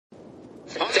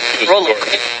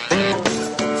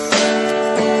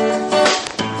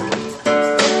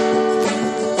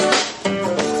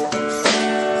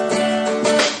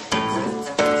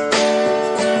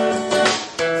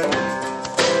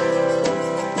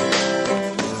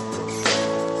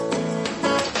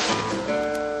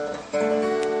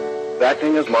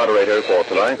Acting as moderator for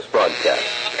tonight's broadcast.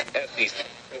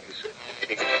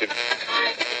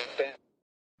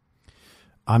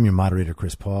 I'm your moderator,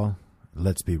 Chris Paul.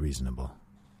 Let's be reasonable.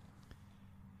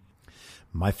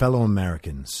 My fellow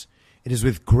Americans, it is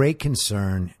with great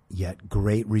concern, yet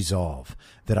great resolve,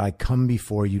 that I come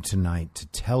before you tonight to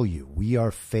tell you we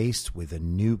are faced with a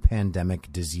new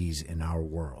pandemic disease in our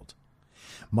world.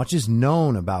 Much is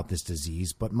known about this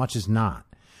disease, but much is not.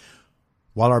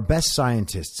 While our best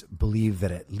scientists believe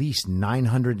that at least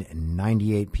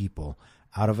 998 people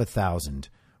out of 1,000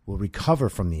 will recover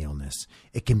from the illness,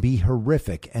 it can be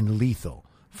horrific and lethal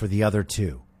for the other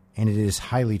two, and it is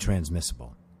highly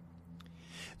transmissible.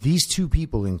 These two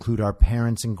people include our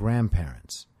parents and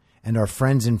grandparents, and our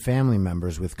friends and family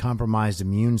members with compromised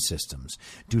immune systems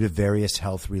due to various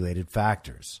health-related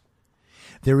factors.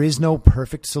 There is no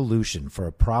perfect solution for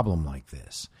a problem like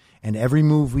this, and every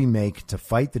move we make to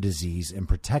fight the disease and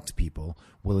protect people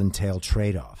will entail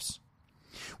trade-offs.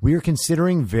 We are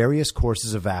considering various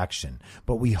courses of action,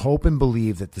 but we hope and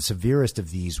believe that the severest of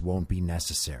these won't be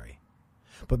necessary.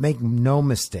 But make no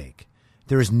mistake,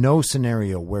 there is no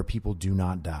scenario where people do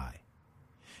not die.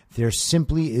 There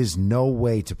simply is no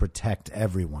way to protect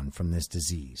everyone from this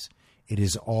disease. It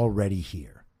is already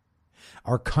here.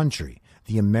 Our country,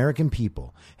 the American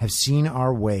people, have seen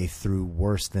our way through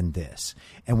worse than this,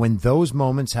 and when those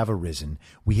moments have arisen,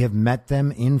 we have met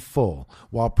them in full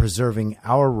while preserving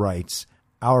our rights,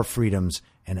 our freedoms,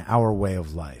 and our way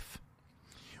of life.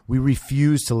 We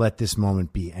refuse to let this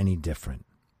moment be any different.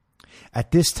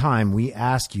 At this time, we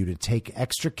ask you to take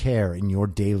extra care in your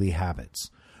daily habits.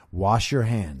 Wash your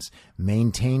hands,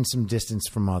 maintain some distance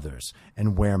from others,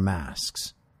 and wear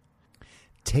masks.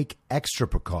 Take extra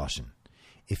precaution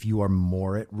if you are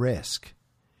more at risk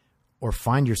or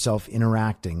find yourself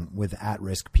interacting with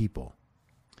at-risk people.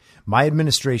 My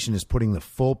administration is putting the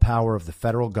full power of the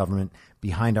federal government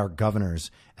behind our governors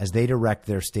as they direct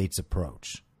their state's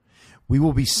approach. We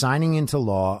will be signing into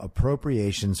law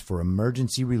appropriations for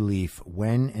emergency relief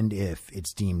when and if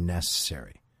it's deemed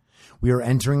necessary. We are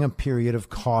entering a period of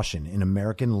caution in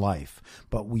American life,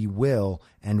 but we will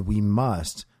and we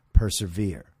must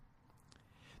persevere.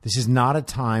 This is not a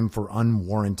time for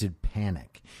unwarranted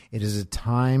panic. It is a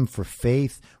time for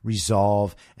faith,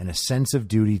 resolve, and a sense of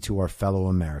duty to our fellow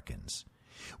Americans.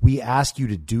 We ask you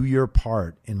to do your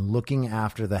part in looking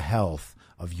after the health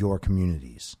of your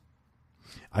communities.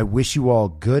 I wish you all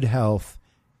good health,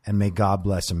 and may God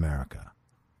bless America.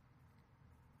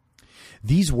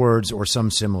 These words, or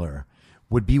some similar,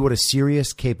 would be what a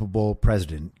serious, capable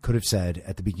president could have said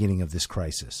at the beginning of this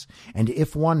crisis. And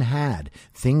if one had,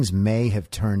 things may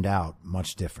have turned out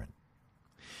much different.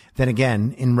 Then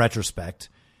again, in retrospect,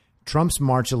 Trump's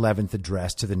March 11th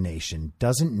address to the nation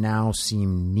doesn't now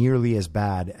seem nearly as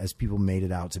bad as people made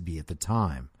it out to be at the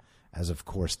time, as of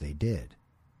course they did.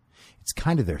 It's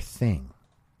kind of their thing.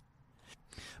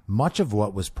 Much of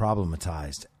what was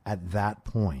problematized at that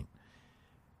point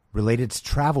related to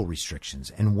travel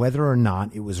restrictions and whether or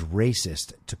not it was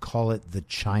racist to call it the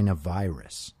China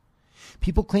virus.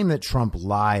 People claim that Trump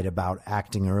lied about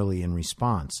acting early in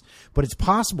response, but it's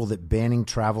possible that banning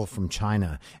travel from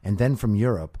China and then from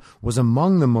Europe was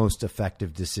among the most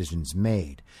effective decisions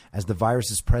made, as the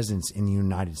virus's presence in the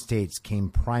United States came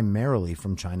primarily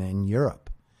from China and Europe.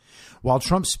 While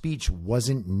Trump's speech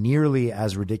wasn't nearly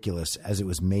as ridiculous as it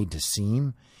was made to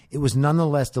seem, it was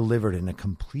nonetheless delivered in a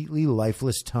completely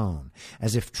lifeless tone,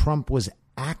 as if Trump was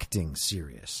acting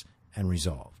serious and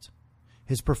resolved.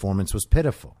 His performance was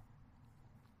pitiful.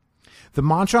 The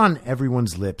mantra on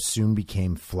everyone's lips soon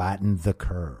became "flatten the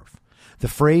curve." The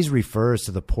phrase refers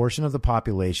to the portion of the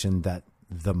population that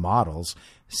the models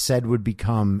said would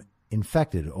become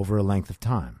infected over a length of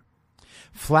time.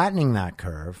 Flattening that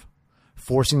curve,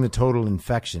 forcing the total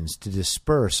infections to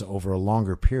disperse over a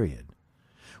longer period,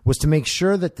 was to make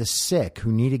sure that the sick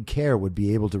who needed care would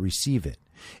be able to receive it.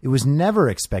 It was never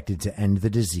expected to end the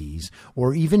disease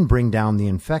or even bring down the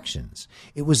infections.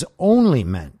 It was only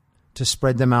meant to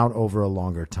spread them out over a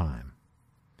longer time.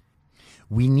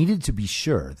 We needed to be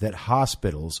sure that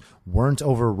hospitals weren't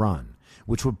overrun,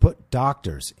 which would put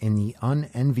doctors in the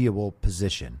unenviable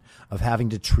position of having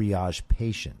to triage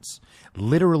patients,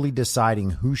 literally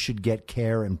deciding who should get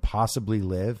care and possibly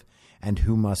live and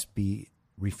who must be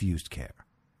refused care.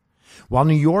 While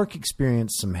New York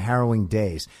experienced some harrowing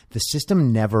days, the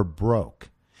system never broke.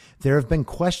 There have been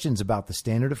questions about the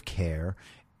standard of care,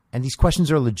 and these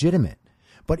questions are legitimate.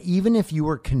 But even if you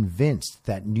were convinced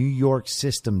that New York's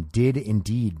system did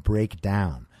indeed break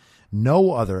down,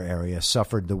 no other area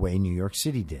suffered the way New York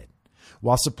City did.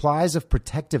 While supplies of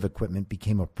protective equipment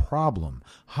became a problem,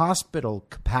 hospital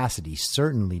capacity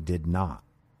certainly did not.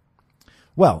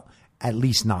 Well, at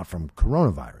least not from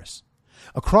coronavirus.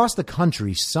 Across the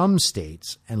country, some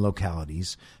states and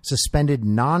localities suspended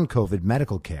non-COVID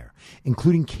medical care,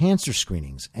 including cancer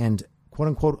screenings and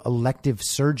quote-unquote elective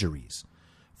surgeries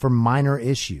for minor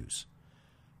issues,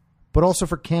 but also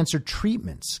for cancer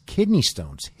treatments, kidney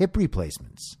stones, hip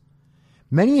replacements,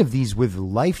 many of these with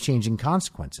life-changing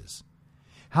consequences.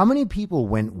 How many people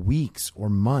went weeks or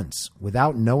months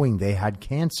without knowing they had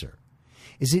cancer?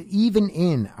 Is it even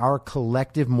in our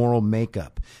collective moral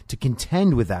makeup to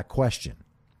contend with that question?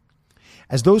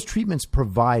 As those treatments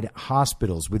provide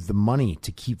hospitals with the money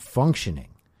to keep functioning,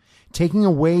 taking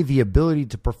away the ability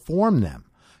to perform them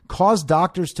cause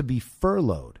doctors to be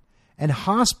furloughed, and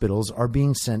hospitals are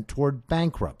being sent toward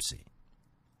bankruptcy.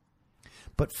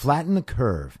 But flatten the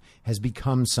curve has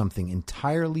become something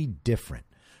entirely different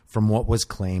from what was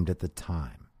claimed at the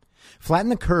time. Flatten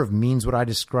the curve means what I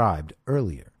described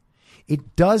earlier.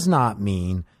 It does not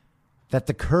mean that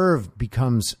the curve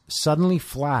becomes suddenly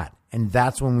flat and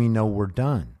that's when we know we're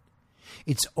done.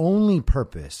 Its only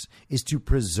purpose is to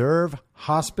preserve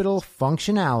hospital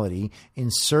functionality in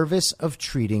service of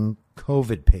treating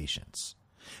COVID patients.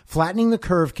 Flattening the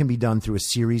curve can be done through a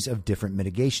series of different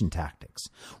mitigation tactics.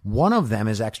 One of them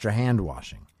is extra hand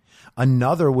washing.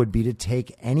 Another would be to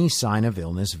take any sign of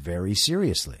illness very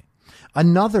seriously.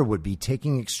 Another would be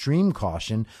taking extreme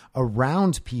caution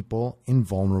around people in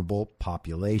vulnerable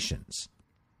populations.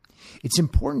 It's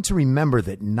important to remember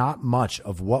that not much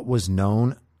of what was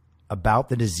known about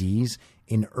the disease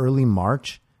in early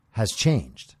March has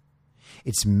changed.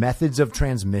 Its methods of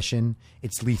transmission,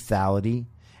 its lethality,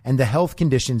 and the health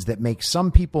conditions that make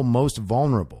some people most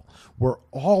vulnerable were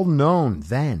all known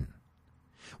then.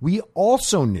 We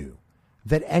also knew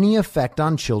that any effect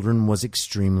on children was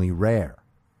extremely rare.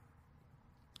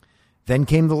 Then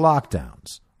came the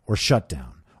lockdowns, or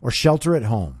shutdown, or shelter at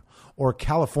home, or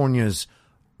California's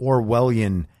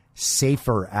Orwellian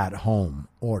safer at home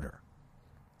order.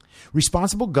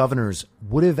 Responsible governors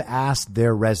would have asked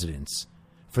their residents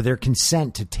for their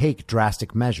consent to take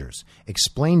drastic measures,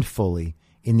 explained fully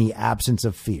in the absence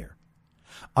of fear.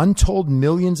 Untold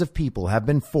millions of people have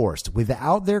been forced,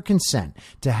 without their consent,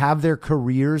 to have their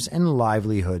careers and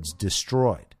livelihoods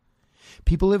destroyed.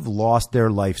 People have lost their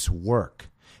life's work.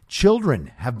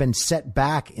 Children have been set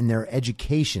back in their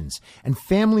educations, and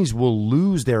families will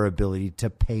lose their ability to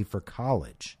pay for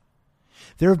college.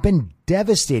 There have been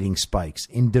devastating spikes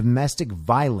in domestic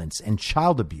violence and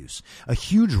child abuse, a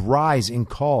huge rise in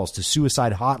calls to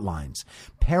suicide hotlines,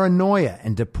 paranoia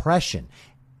and depression,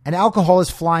 and alcohol is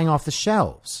flying off the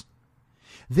shelves.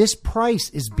 This price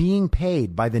is being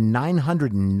paid by the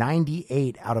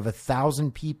 998 out of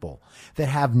 1,000 people that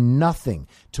have nothing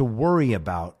to worry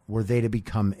about were they to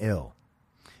become ill.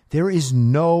 There is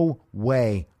no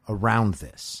way around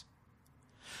this.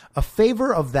 A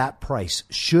favor of that price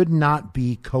should not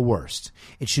be coerced.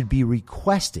 It should be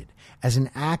requested as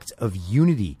an act of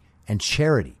unity and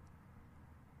charity.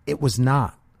 It was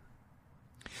not.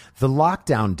 The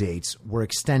lockdown dates were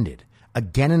extended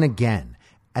again and again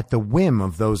at the whim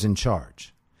of those in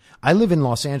charge. I live in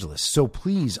Los Angeles, so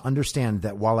please understand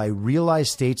that while I realize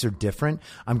states are different,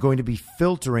 I'm going to be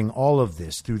filtering all of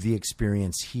this through the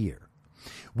experience here.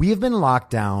 We have been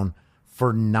locked down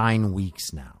for 9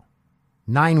 weeks now.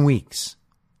 9 weeks.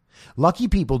 Lucky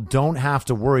people don't have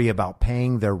to worry about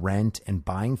paying their rent and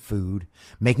buying food,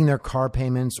 making their car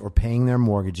payments or paying their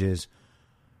mortgages,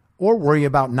 or worry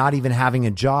about not even having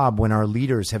a job when our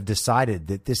leaders have decided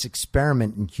that this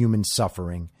experiment in human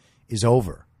suffering is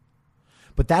over.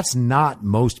 But that's not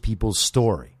most people's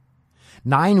story.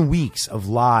 9 weeks of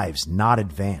lives not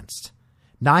advanced.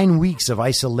 9 weeks of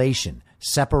isolation,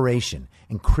 separation,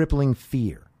 and crippling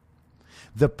fear.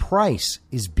 The price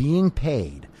is being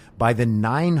paid by the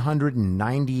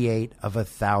 998 of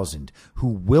 1,000 who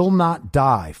will not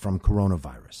die from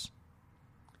coronavirus.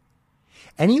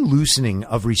 Any loosening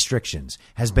of restrictions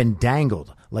has been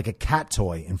dangled like a cat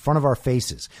toy in front of our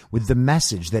faces with the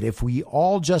message that if we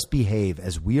all just behave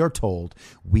as we are told,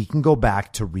 we can go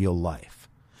back to real life.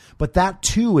 But that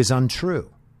too is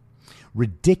untrue.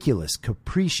 Ridiculous,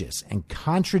 capricious, and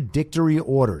contradictory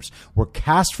orders were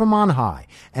cast from on high,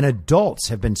 and adults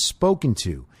have been spoken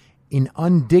to in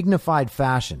undignified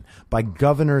fashion by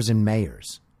governors and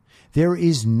mayors. There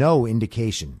is no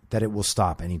indication that it will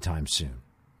stop anytime soon.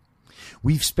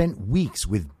 We've spent weeks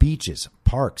with beaches,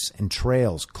 parks, and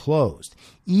trails closed,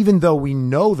 even though we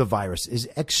know the virus is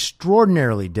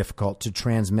extraordinarily difficult to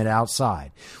transmit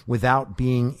outside without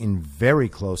being in very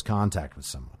close contact with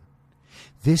someone.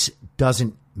 This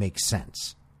doesn't make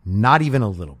sense, not even a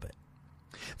little bit.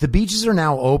 The beaches are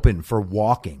now open for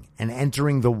walking and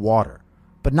entering the water,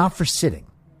 but not for sitting.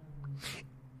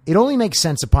 It only makes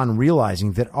sense upon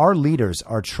realizing that our leaders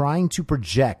are trying to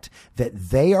project that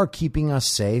they are keeping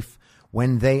us safe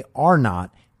when they are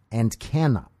not and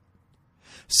cannot.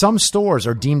 Some stores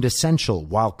are deemed essential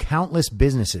while countless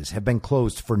businesses have been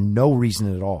closed for no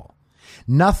reason at all.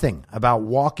 Nothing about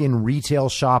walk-in retail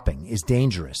shopping is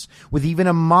dangerous with even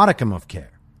a modicum of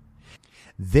care.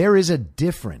 There is a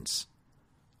difference,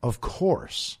 of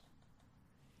course,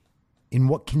 in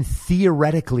what can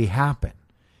theoretically happen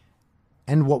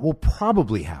and what will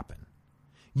probably happen.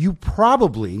 You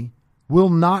probably will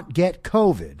not get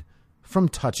COVID from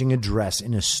touching a dress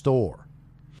in a store.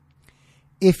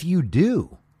 If you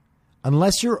do,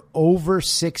 unless you're over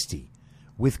 60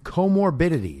 with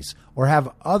comorbidities or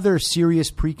have other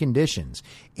serious preconditions,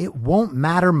 it won't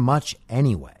matter much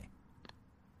anyway.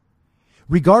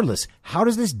 Regardless, how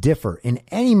does this differ in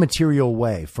any material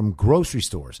way from grocery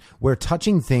stores where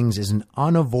touching things is an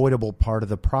unavoidable part of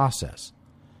the process?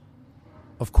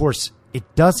 Of course,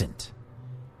 it doesn't.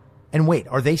 And wait,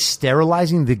 are they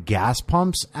sterilizing the gas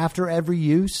pumps after every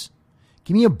use?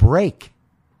 Give me a break.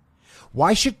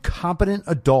 Why should competent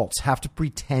adults have to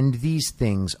pretend these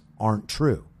things aren't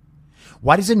true?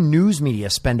 Why does a news media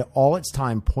spend all its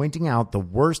time pointing out the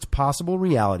worst possible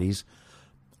realities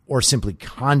or simply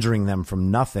conjuring them from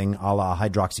nothing, a la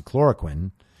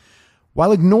hydroxychloroquine,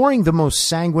 while ignoring the most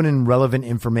sanguine and relevant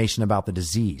information about the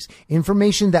disease,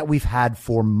 information that we've had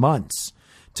for months,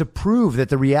 to prove that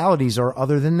the realities are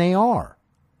other than they are?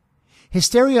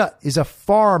 Hysteria is a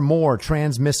far more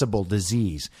transmissible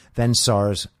disease than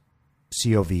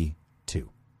SARS-CoV-2.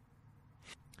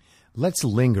 Let's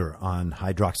linger on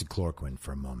hydroxychloroquine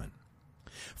for a moment.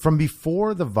 From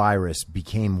before the virus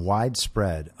became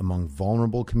widespread among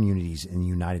vulnerable communities in the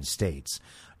United States,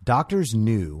 doctors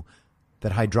knew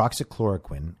that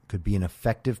hydroxychloroquine could be an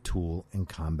effective tool in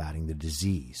combating the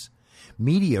disease.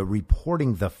 Media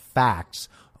reporting the facts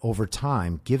over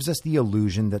time gives us the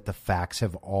illusion that the facts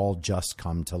have all just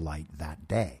come to light that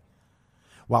day.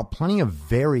 While plenty of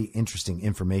very interesting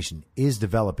information is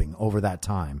developing over that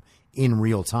time in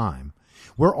real time,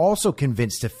 we're also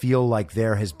convinced to feel like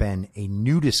there has been a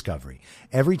new discovery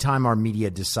every time our media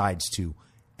decides to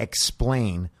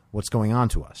explain what's going on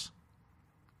to us.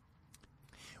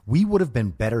 We would have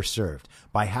been better served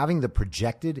by having the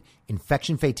projected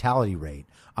infection fatality rate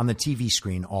on the TV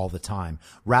screen all the time,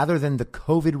 rather than the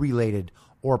COVID-related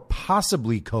or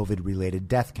possibly COVID-related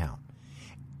death count,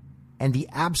 and the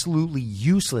absolutely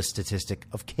useless statistic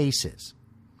of cases.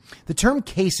 The term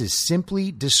cases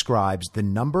simply describes the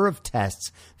number of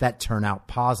tests that turn out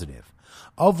positive,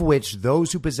 of which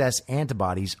those who possess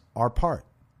antibodies are part.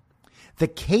 The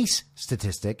case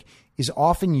statistic is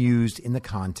often used in the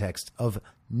context of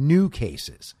new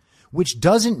cases, which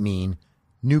doesn't mean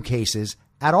new cases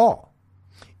at all.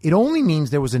 It only means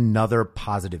there was another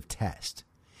positive test.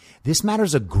 This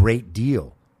matters a great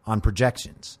deal on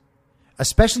projections,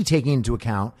 especially taking into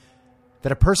account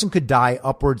that a person could die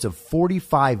upwards of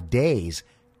 45 days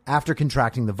after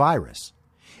contracting the virus.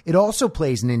 It also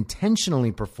plays an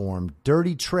intentionally performed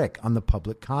dirty trick on the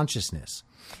public consciousness.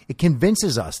 It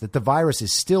convinces us that the virus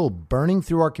is still burning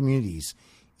through our communities,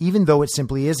 even though it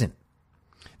simply isn't.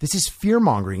 This is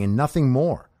fear-mongering and nothing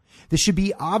more. This should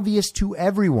be obvious to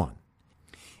everyone.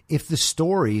 If the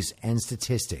stories and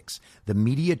statistics the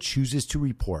media chooses to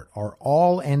report are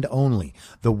all and only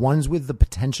the ones with the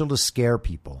potential to scare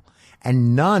people,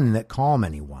 and none that calm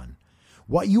anyone,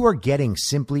 what you are getting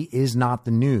simply is not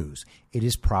the news. It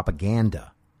is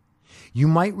propaganda. You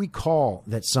might recall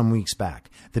that some weeks back,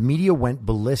 the media went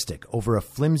ballistic over a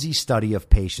flimsy study of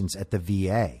patients at the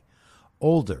VA,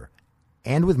 older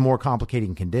and with more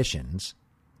complicating conditions,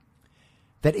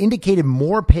 that indicated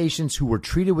more patients who were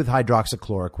treated with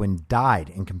hydroxychloroquine died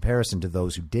in comparison to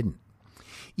those who didn't.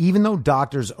 Even though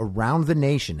doctors around the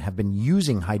nation have been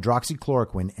using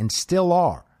hydroxychloroquine and still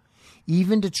are,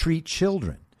 even to treat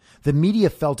children, the media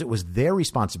felt it was their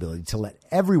responsibility to let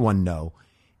everyone know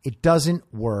it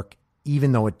doesn't work,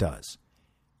 even though it does,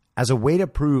 as a way to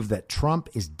prove that Trump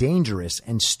is dangerous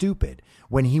and stupid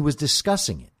when he was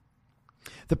discussing it.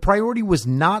 The priority was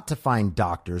not to find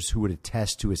doctors who would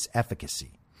attest to its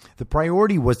efficacy. The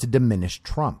priority was to diminish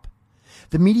Trump.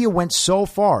 The media went so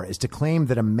far as to claim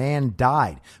that a man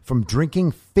died from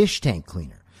drinking fish tank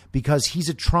cleaner because he's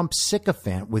a Trump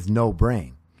sycophant with no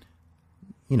brain.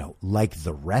 like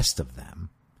the rest of them,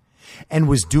 and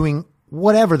was doing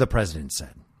whatever the president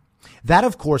said. That,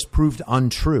 of course, proved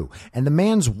untrue, and the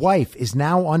man's wife is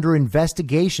now under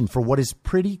investigation for what is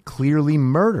pretty clearly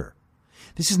murder.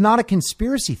 This is not a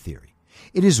conspiracy theory.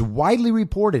 It is widely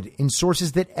reported in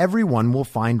sources that everyone will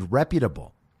find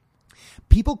reputable.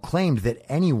 People claimed that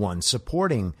anyone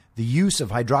supporting the use of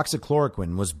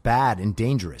hydroxychloroquine was bad and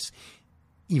dangerous,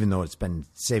 even though it's been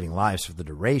saving lives for the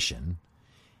duration,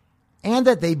 and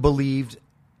that they believed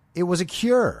it was a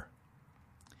cure.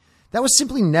 That was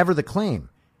simply never the claim.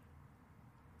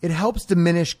 It helps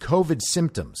diminish COVID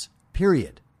symptoms,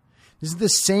 period. This is the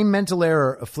same mental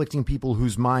error afflicting people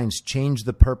whose minds change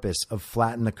the purpose of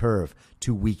flatten the curve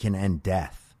to weaken and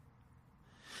death.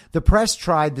 The press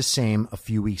tried the same a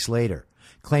few weeks later,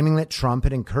 claiming that Trump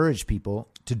had encouraged people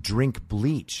to drink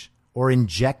bleach or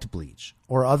inject bleach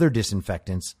or other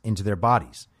disinfectants into their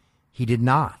bodies. He did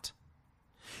not.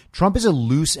 Trump is a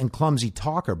loose and clumsy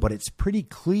talker, but it's pretty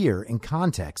clear in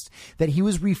context that he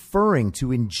was referring to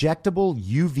injectable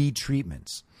UV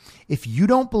treatments. If you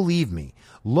don't believe me,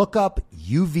 look up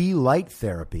UV light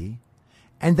therapy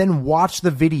and then watch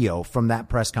the video from that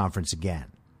press conference again.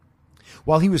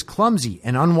 While he was clumsy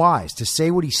and unwise to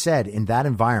say what he said in that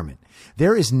environment,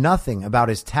 there is nothing about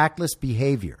his tactless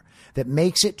behavior that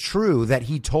makes it true that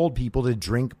he told people to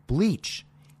drink bleach.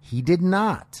 He did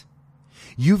not.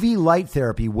 UV light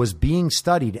therapy was being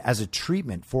studied as a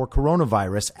treatment for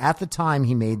coronavirus at the time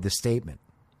he made the statement.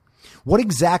 What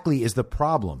exactly is the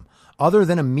problem, other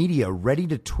than a media ready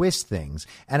to twist things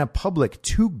and a public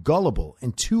too gullible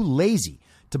and too lazy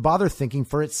to bother thinking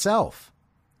for itself?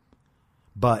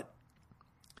 But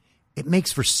it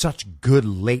makes for such good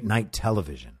late-night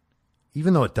television,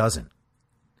 even though it doesn't.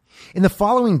 In the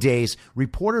following days,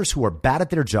 reporters who are bad at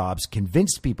their jobs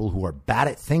convinced people who are bad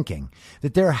at thinking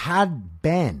that there had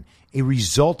been a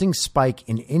resulting spike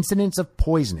in incidents of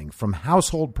poisoning from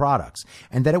household products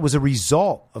and that it was a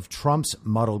result of Trump's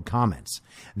muddled comments.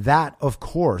 That, of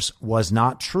course, was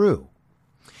not true.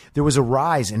 There was a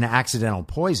rise in accidental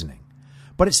poisoning,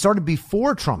 but it started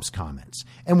before Trump's comments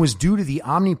and was due to the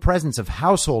omnipresence of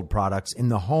household products in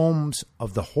the homes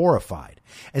of the horrified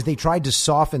as they tried to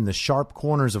soften the sharp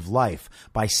corners of life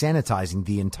by sanitizing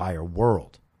the entire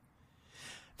world.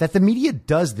 That the media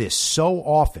does this so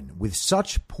often with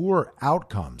such poor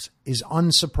outcomes is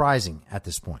unsurprising at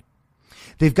this point.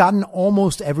 They've gotten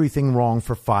almost everything wrong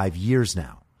for 5 years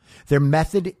now. Their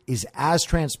method is as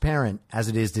transparent as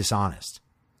it is dishonest.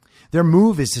 Their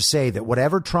move is to say that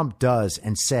whatever Trump does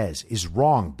and says is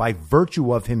wrong by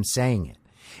virtue of him saying it.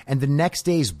 And the next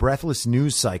day's breathless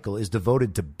news cycle is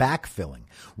devoted to backfilling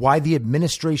why the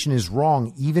administration is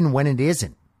wrong even when it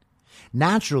isn't.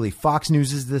 Naturally, Fox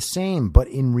News is the same, but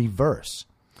in reverse.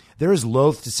 They're as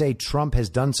loath to say Trump has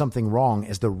done something wrong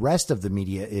as the rest of the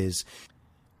media is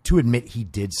to admit he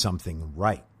did something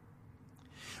right.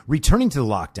 Returning to the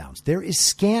lockdowns, there is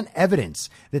scant evidence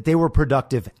that they were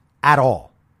productive at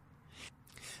all.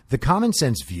 The common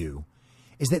sense view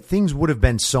is that things would have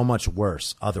been so much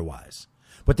worse otherwise,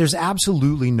 but there's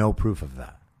absolutely no proof of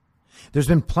that. There's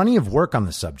been plenty of work on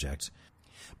the subject,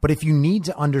 but if you need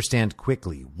to understand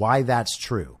quickly why that's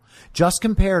true, just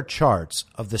compare charts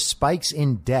of the spikes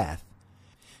in death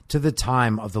to the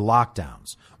time of the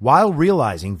lockdowns, while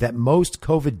realizing that most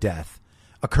COVID death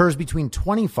occurs between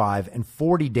 25 and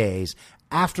 40 days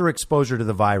after exposure to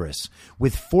the virus,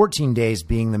 with 14 days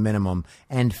being the minimum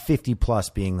and 50 plus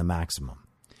being the maximum.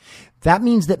 That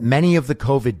means that many of the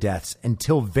COVID deaths,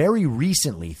 until very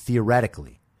recently,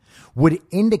 theoretically, would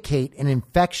indicate an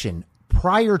infection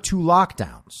prior to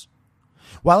lockdowns.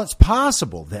 While it's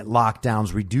possible that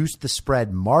lockdowns reduced the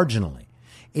spread marginally,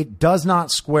 it does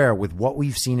not square with what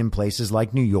we've seen in places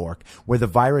like New York, where the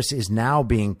virus is now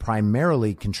being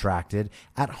primarily contracted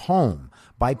at home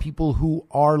by people who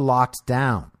are locked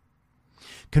down.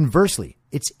 Conversely,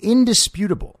 it's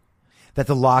indisputable that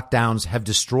the lockdowns have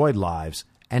destroyed lives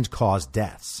and caused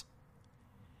deaths.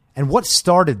 And what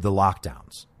started the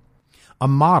lockdowns? A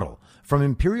model from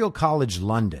Imperial College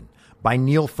London by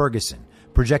Neil Ferguson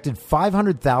projected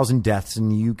 500,000 deaths in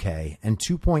the UK and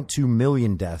 2.2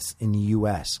 million deaths in the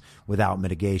US without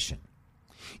mitigation.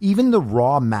 Even the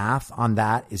raw math on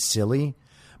that is silly,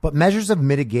 but measures of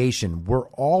mitigation were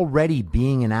already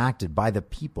being enacted by the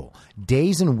people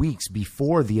days and weeks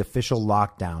before the official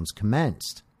lockdowns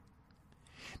commenced.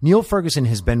 Neil Ferguson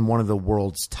has been one of the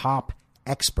world's top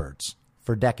experts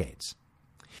for decades.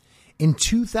 In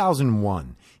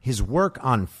 2001, his work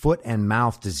on foot and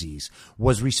mouth disease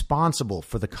was responsible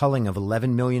for the culling of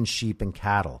 11 million sheep and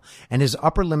cattle, and his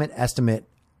upper limit estimate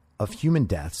of human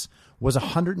deaths was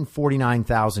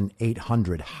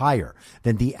 149,800 higher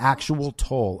than the actual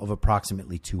toll of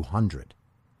approximately 200.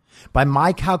 By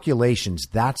my calculations,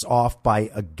 that's off by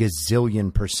a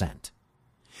gazillion %.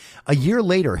 A year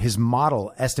later, his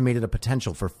model estimated a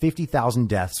potential for 50,000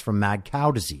 deaths from mad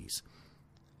cow disease.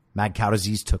 Mad cow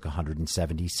disease took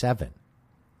 177.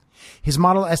 His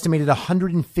model estimated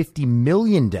 150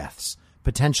 million deaths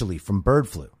potentially from bird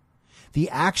flu. The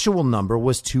actual number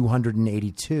was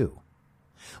 282.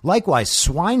 Likewise,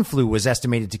 swine flu was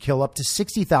estimated to kill up to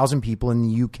 60,000 people in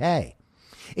the UK.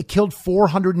 It killed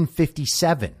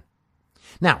 457.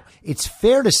 Now, it's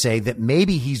fair to say that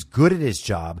maybe he's good at his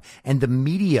job and the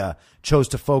media chose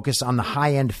to focus on the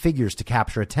high-end figures to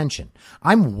capture attention.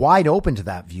 I'm wide open to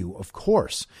that view, of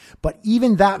course, but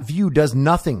even that view does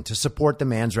nothing to support the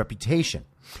man's reputation.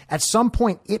 At some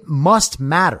point, it must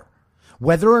matter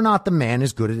whether or not the man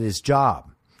is good at his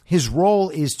job. His role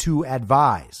is to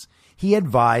advise. He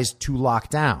advised to lock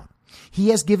down. He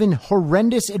has given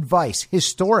horrendous advice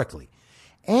historically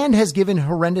and has given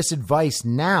horrendous advice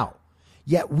now.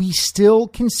 Yet we still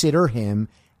consider him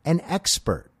an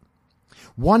expert.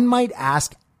 One might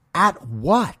ask, at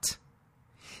what?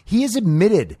 He has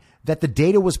admitted that the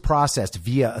data was processed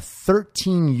via a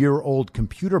 13-year-old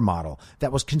computer model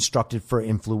that was constructed for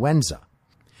influenza.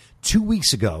 2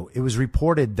 weeks ago, it was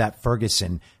reported that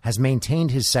Ferguson has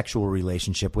maintained his sexual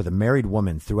relationship with a married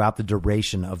woman throughout the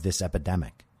duration of this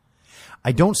epidemic.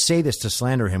 I don't say this to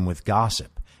slander him with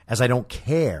gossip, as I don't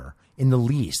care in the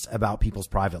least about people's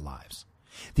private lives.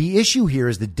 The issue here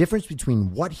is the difference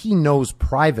between what he knows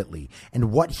privately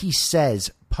and what he says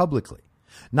publicly,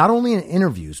 not only in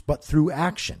interviews, but through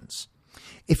actions.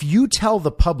 If you tell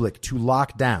the public to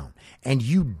lock down and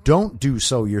you don't do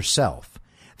so yourself,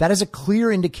 that is a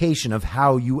clear indication of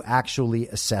how you actually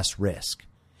assess risk.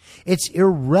 It's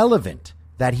irrelevant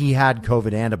that he had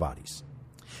COVID antibodies.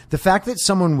 The fact that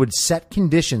someone would set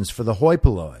conditions for the hoi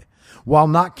polloi while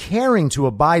not caring to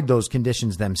abide those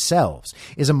conditions themselves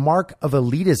is a mark of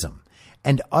elitism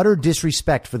and utter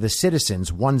disrespect for the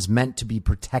citizens one's meant to be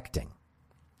protecting.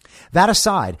 That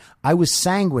aside, I was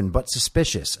sanguine but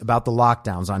suspicious about the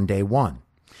lockdowns on day one.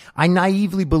 I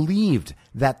naively believed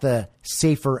that the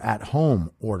safer at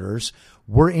home orders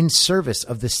were in service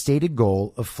of the stated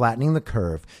goal of flattening the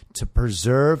curve to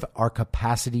preserve our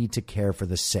capacity to care for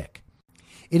the sick.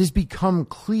 It has become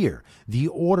clear the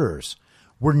orders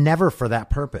were never for that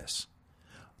purpose,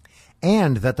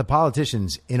 and that the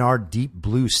politicians in our deep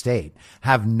blue state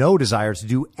have no desire to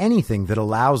do anything that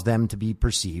allows them to be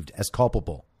perceived as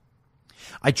culpable.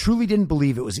 I truly didn't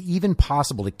believe it was even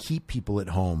possible to keep people at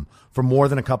home for more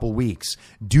than a couple weeks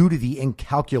due to the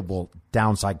incalculable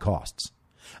downside costs.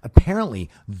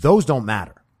 Apparently, those don't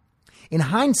matter. In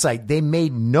hindsight, they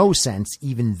made no sense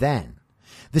even then.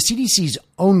 The CDC's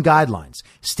own guidelines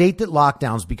state that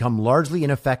lockdowns become largely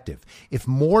ineffective if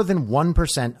more than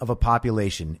 1% of a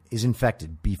population is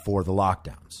infected before the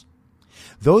lockdowns.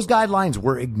 Those guidelines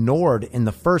were ignored in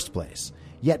the first place,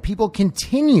 yet people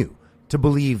continue to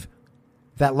believe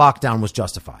that lockdown was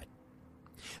justified.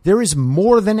 There is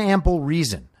more than ample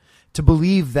reason to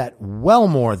believe that well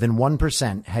more than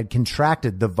 1% had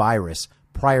contracted the virus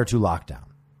prior to lockdown.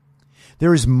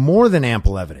 There is more than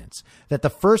ample evidence that the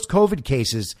first COVID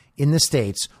cases in the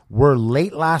States were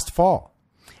late last fall,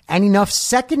 and enough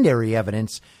secondary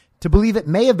evidence to believe it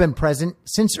may have been present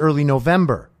since early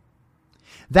November.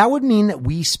 That would mean that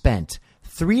we spent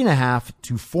 3.5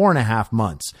 to 4.5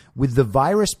 months with the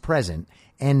virus present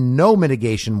and no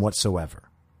mitigation whatsoever.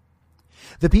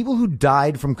 The people who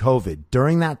died from COVID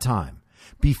during that time,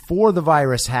 before the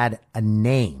virus had a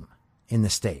name in the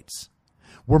States,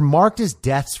 were marked as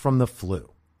deaths from the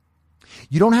flu.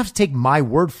 You don't have to take my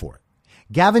word for it.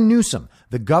 Gavin Newsom,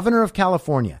 the governor of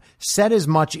California, said as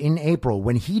much in April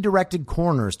when he directed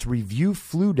coroners to review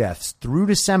flu deaths through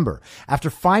December after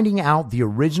finding out the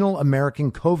original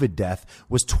American COVID death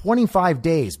was 25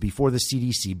 days before the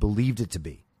CDC believed it to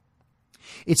be.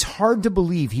 It's hard to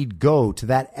believe he'd go to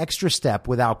that extra step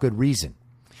without good reason.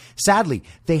 Sadly,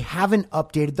 they haven't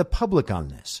updated the public on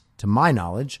this, to my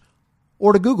knowledge,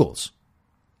 or to Google's.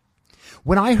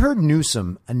 When I heard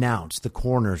Newsom announce the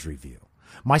coroner's review,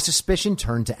 my suspicion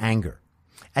turned to anger.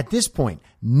 At this point,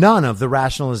 none of the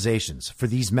rationalizations for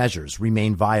these measures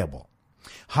remain viable.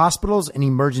 Hospitals and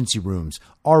emergency rooms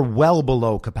are well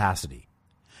below capacity.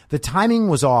 The timing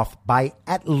was off by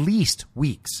at least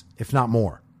weeks, if not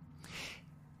more.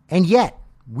 And yet,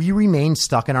 we remain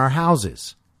stuck in our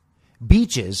houses.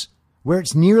 Beaches, where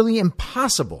it's nearly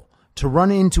impossible to run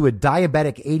into a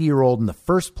diabetic 80-year-old in the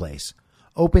first place,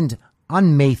 opened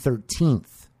on May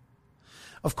 13th.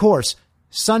 Of course,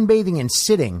 sunbathing and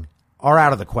sitting are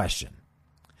out of the question.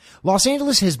 Los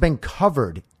Angeles has been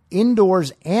covered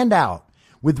indoors and out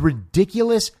with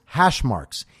ridiculous hash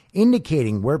marks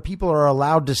indicating where people are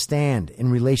allowed to stand in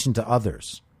relation to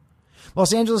others.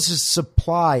 Los Angeles'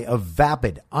 supply of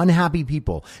vapid, unhappy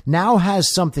people now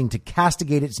has something to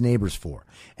castigate its neighbors for,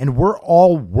 and we're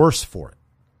all worse for it.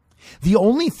 The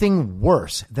only thing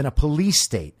worse than a police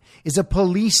state is a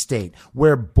police state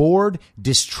where bored,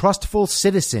 distrustful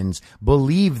citizens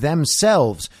believe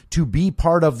themselves to be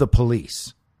part of the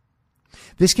police.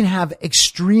 This can have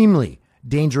extremely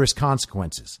dangerous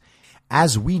consequences,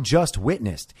 as we just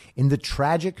witnessed in the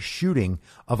tragic shooting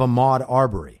of Ahmaud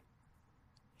Arbery.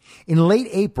 In late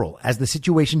April, as the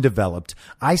situation developed,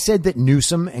 I said that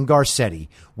Newsom and Garcetti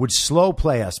would slow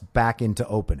play us back into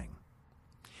opening,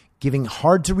 giving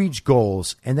hard-to-reach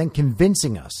goals and then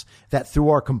convincing us that through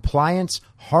our compliance,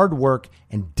 hard work,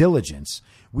 and diligence,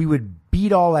 we would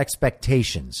beat all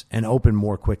expectations and open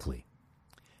more quickly.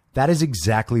 That is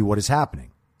exactly what is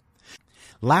happening.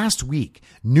 Last week,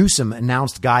 Newsom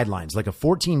announced guidelines like a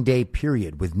 14-day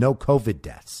period with no COVID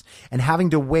deaths and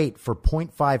having to wait for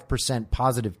 0.5%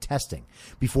 positive testing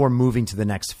before moving to the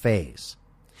next phase.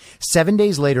 7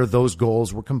 days later, those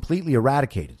goals were completely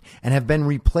eradicated and have been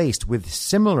replaced with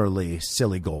similarly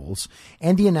silly goals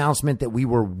and the announcement that we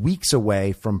were weeks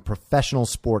away from professional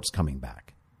sports coming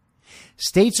back.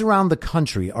 States around the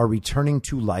country are returning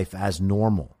to life as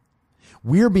normal.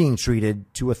 We're being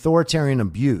treated to authoritarian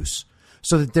abuse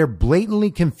so that their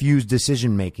blatantly confused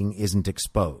decision-making isn't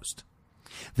exposed.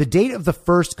 The date of the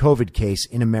first COVID case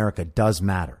in America does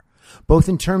matter, both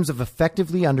in terms of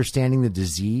effectively understanding the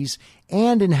disease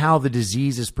and in how the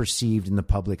disease is perceived in the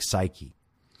public psyche.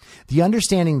 The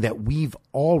understanding that we've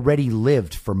already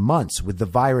lived for months with the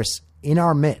virus in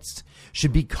our midst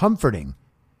should be comforting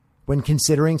when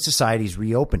considering society's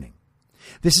reopening.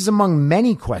 This is among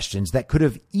many questions that could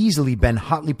have easily been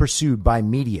hotly pursued by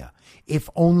media if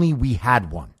only we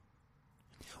had one.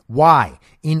 Why,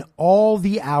 in all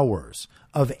the hours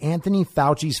of Anthony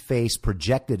Fauci's face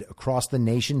projected across the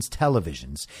nation's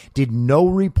televisions, did no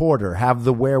reporter have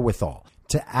the wherewithal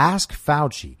to ask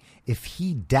Fauci if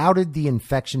he doubted the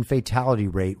infection fatality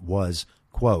rate was,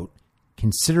 quote,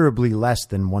 considerably less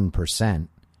than 1%,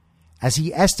 as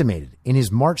he estimated in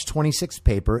his March 26th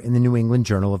paper in the New England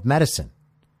Journal of Medicine?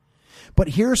 But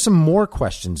here are some more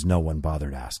questions no one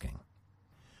bothered asking.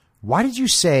 Why did you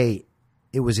say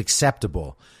it was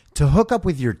acceptable to hook up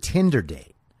with your Tinder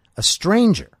date, a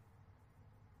stranger,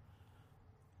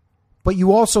 but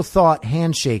you also thought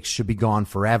handshakes should be gone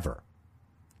forever?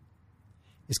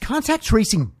 Is contact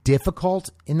tracing difficult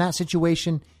in that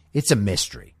situation? It's a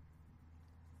mystery.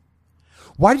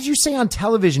 Why did you say on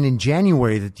television in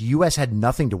January that the U.S. had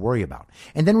nothing to worry about,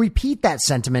 and then repeat that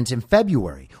sentiment in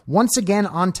February, once again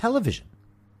on television?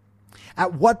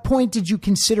 At what point did you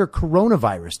consider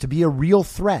coronavirus to be a real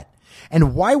threat?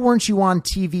 And why weren't you on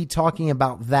TV talking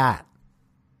about that?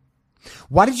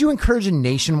 Why did you encourage a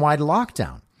nationwide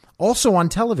lockdown, also on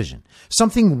television,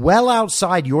 something well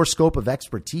outside your scope of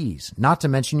expertise, not to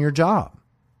mention your job?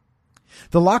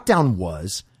 The lockdown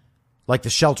was, like the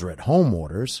shelter-at-home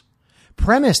orders,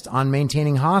 premised on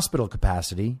maintaining hospital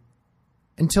capacity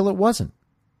until it wasn't.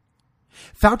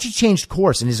 Fauci changed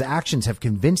course, and his actions have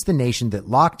convinced the nation that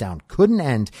lockdown couldn't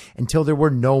end until there were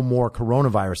no more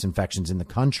coronavirus infections in the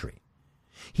country.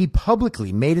 He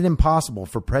publicly made it impossible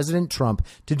for President Trump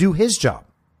to do his job.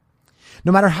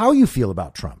 No matter how you feel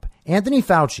about Trump, Anthony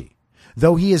Fauci,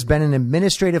 though he has been an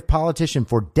administrative politician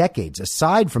for decades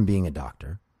aside from being a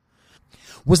doctor,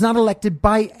 was not elected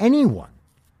by anyone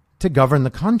to govern the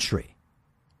country.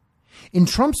 In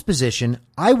Trump's position,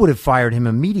 I would have fired him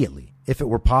immediately if it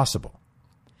were possible.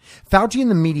 Fauci and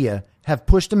the media have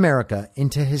pushed America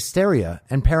into hysteria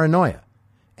and paranoia.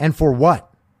 And for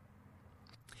what?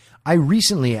 I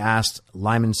recently asked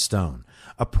Lyman Stone,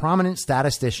 a prominent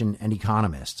statistician and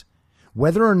economist,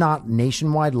 whether or not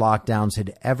nationwide lockdowns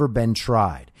had ever been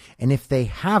tried, and if they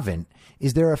haven't,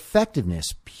 is their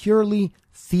effectiveness purely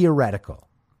theoretical?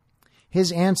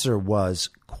 His answer was,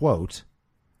 quote,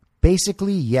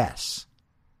 basically yes.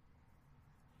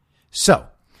 So,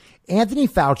 Anthony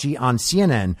Fauci on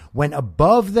CNN went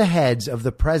above the heads of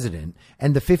the president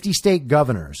and the 50 state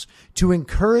governors to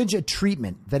encourage a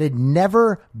treatment that had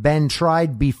never been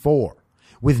tried before,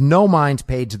 with no mind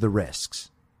paid to the risks.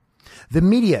 The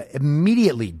media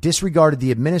immediately disregarded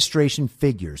the administration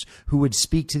figures who would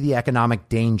speak to the economic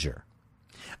danger.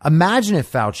 Imagine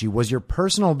if Fauci was your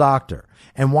personal doctor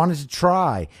and wanted to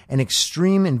try an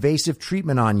extreme invasive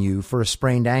treatment on you for a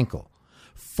sprained ankle,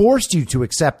 forced you to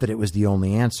accept that it was the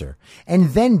only answer, and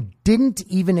then didn't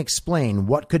even explain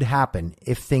what could happen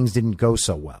if things didn't go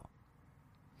so well.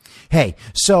 Hey,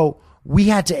 so We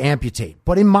had to amputate,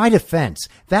 but in my defense,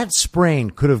 that sprain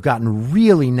could have gotten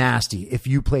really nasty if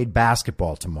you played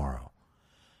basketball tomorrow.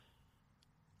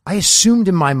 I assumed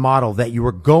in my model that you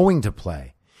were going to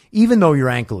play, even though your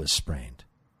ankle is sprained.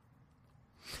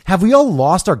 Have we all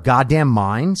lost our goddamn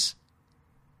minds?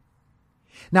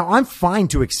 Now, I'm fine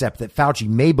to accept that Fauci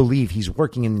may believe he's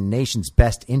working in the nation's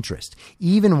best interest,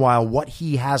 even while what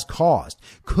he has caused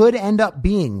could end up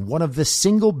being one of the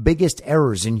single biggest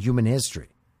errors in human history.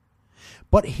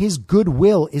 But his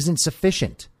goodwill isn't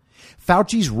sufficient.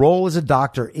 Fauci's role as a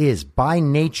doctor is, by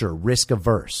nature,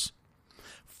 risk-averse.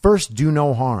 First, do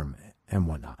no harm, and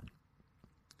whatnot.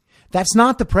 That's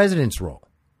not the president's role.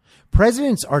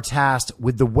 Presidents are tasked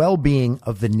with the well-being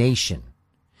of the nation.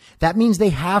 That means they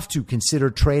have to consider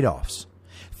trade-offs.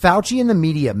 Fauci and the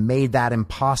media made that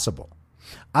impossible.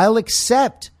 I'll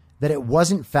accept that it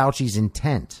wasn't Fauci's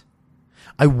intent.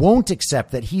 I won't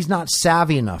accept that he's not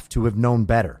savvy enough to have known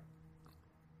better.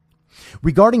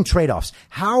 Regarding trade-offs,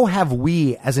 how have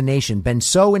we as a nation been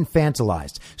so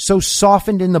infantilized, so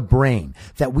softened in the brain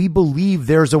that we believe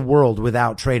there's a world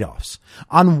without trade-offs?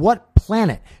 On what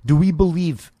planet do we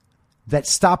believe that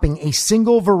stopping a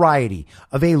single variety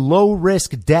of a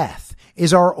low-risk death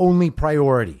is our only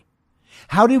priority?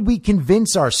 How did we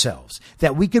convince ourselves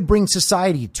that we could bring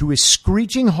society to a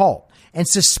screeching halt and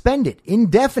suspend it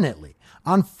indefinitely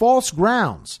on false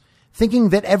grounds, thinking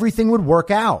that everything would work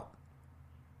out?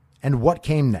 And what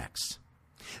came next?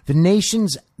 The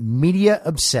nation's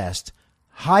media-obsessed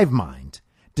hive mind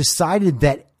decided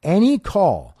that any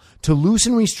call to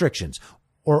loosen restrictions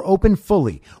or open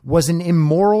fully was an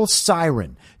immoral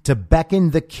siren to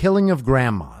beckon the killing of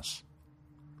grandmas.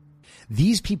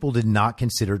 These people did not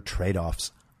consider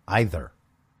trade-offs either.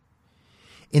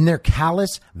 In their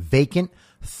callous, vacant,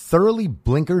 thoroughly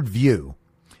blinkered view,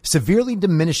 severely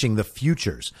diminishing the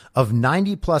futures of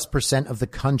 90+% of the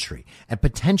country and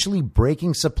potentially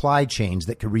breaking supply chains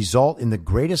that could result in the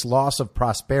greatest loss of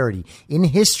prosperity in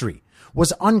history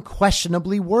was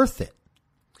unquestionably worth it.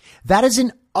 That is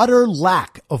an utter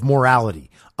lack of morality,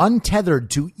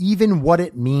 untethered to even what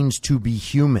it means to be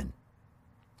human.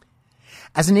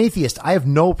 As an atheist, I have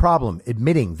no problem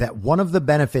admitting that one of the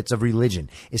benefits of religion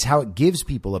is how it gives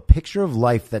people a picture of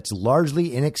life that's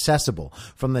largely inaccessible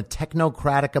from the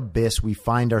technocratic abyss we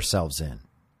find ourselves in.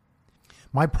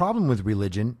 My problem with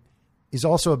religion is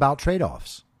also about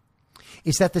trade-offs.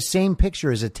 It's that the same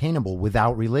picture is attainable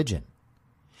without religion.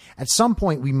 At some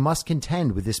point, we must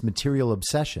contend with this material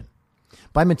obsession.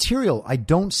 By material, I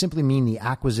don't simply mean the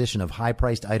acquisition of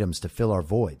high-priced items to fill our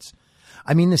voids.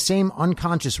 I mean the same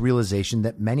unconscious realization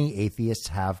that many atheists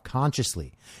have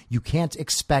consciously. You can't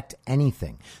expect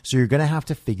anything, so you're going to have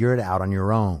to figure it out on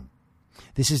your own.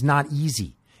 This is not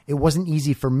easy. It wasn't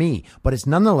easy for me, but it's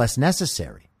nonetheless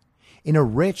necessary. In a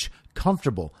rich,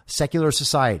 comfortable, secular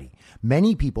society,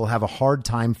 many people have a hard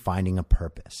time finding a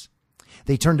purpose.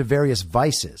 They turn to various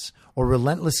vices or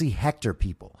relentlessly hector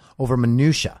people over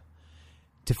minutia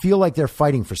to feel like they're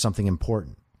fighting for something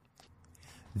important.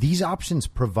 These options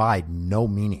provide no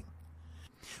meaning.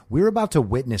 We're about to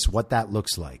witness what that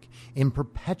looks like in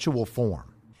perpetual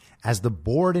form as the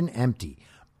bored and empty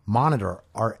monitor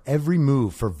our every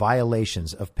move for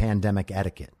violations of pandemic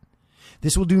etiquette.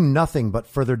 This will do nothing but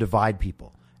further divide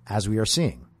people, as we are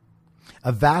seeing.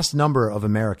 A vast number of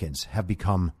Americans have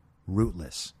become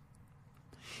rootless.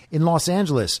 In Los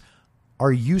Angeles,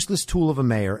 our useless tool of a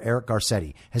mayor, Eric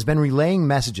Garcetti, has been relaying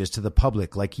messages to the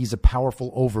public like he's a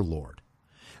powerful overlord.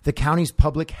 The county's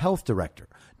public health director,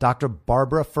 Dr.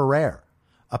 Barbara Ferrer,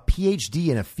 a PhD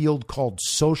in a field called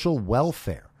social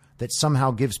welfare that somehow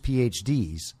gives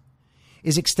PhDs,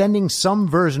 is extending some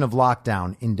version of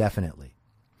lockdown indefinitely.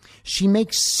 She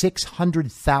makes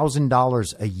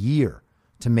 $600,000 a year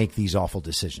to make these awful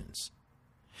decisions.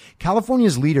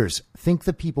 California's leaders think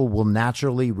the people will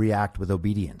naturally react with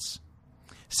obedience.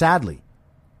 Sadly,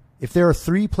 if there are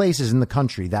 3 places in the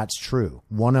country that's true,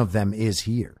 one of them is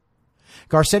here.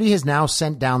 Garcetti has now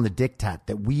sent down the diktat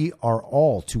that we are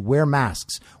all to wear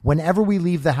masks whenever we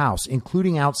leave the house,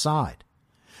 including outside.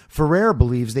 Ferrer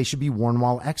believes they should be worn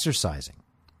while exercising.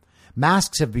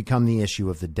 Masks have become the issue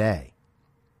of the day.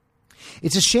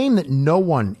 It's a shame that no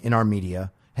one in our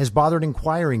media has bothered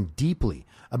inquiring deeply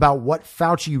about what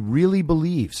Fauci really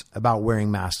believes about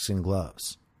wearing masks and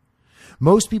gloves.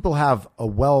 Most people have a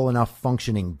well enough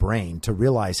functioning brain to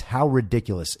realize how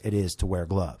ridiculous it is to wear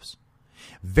gloves.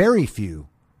 Very few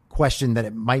question that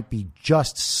it might be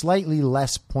just slightly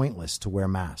less pointless to wear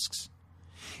masks.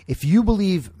 If you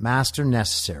believe masks are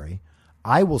necessary,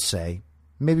 I will say,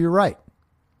 maybe you're right.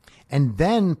 And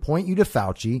then point you to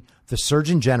Fauci, the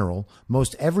Surgeon General,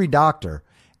 most every doctor,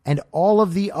 and all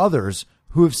of the others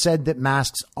who have said that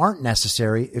masks aren't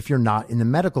necessary if you're not in the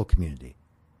medical community.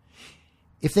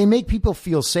 If they make people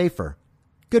feel safer,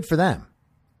 good for them.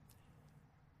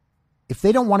 If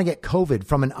they don't want to get COVID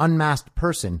from an unmasked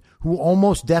person who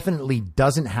almost definitely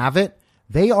doesn't have it,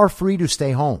 they are free to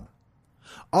stay home.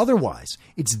 Otherwise,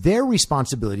 it's their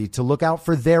responsibility to look out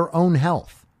for their own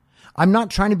health. I'm not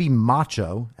trying to be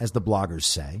macho, as the bloggers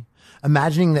say,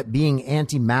 imagining that being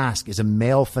anti-mask is a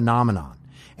male phenomenon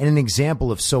and an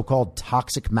example of so-called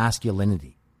toxic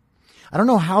masculinity. I don't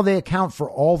know how they account for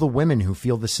all the women who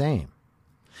feel the same.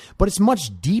 But it's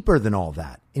much deeper than all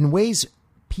that in ways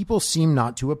people seem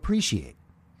not to appreciate.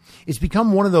 It's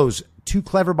become one of those too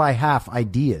clever by half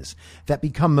ideas that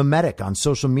become mimetic on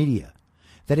social media,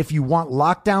 that if you want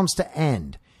lockdowns to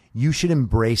end, you should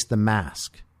embrace the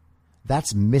mask.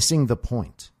 That's missing the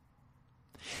point.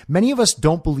 Many of us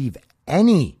don't believe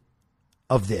any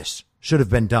of this should have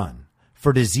been done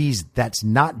for disease that's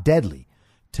not deadly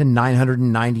to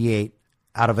 998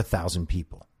 out of 1,000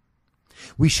 people.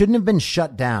 We shouldn't have been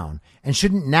shut down and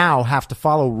shouldn't now have to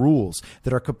follow rules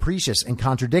that are capricious and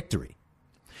contradictory.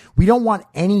 We don't want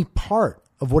any part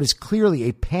of what is clearly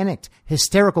a panicked,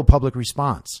 hysterical public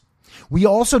response. We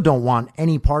also don't want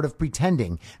any part of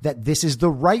pretending that this is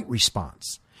the right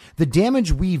response. The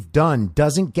damage we've done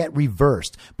doesn't get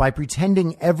reversed by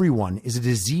pretending everyone is a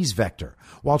disease vector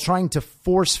while trying to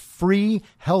force free,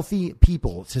 healthy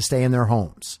people to stay in their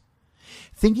homes.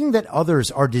 Thinking that others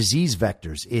are disease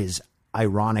vectors is,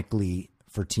 ironically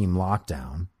for Team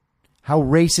Lockdown, how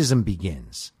racism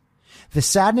begins. The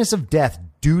sadness of death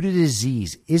due to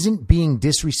disease isn't being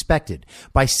disrespected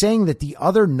by saying that the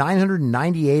other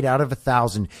 998 out of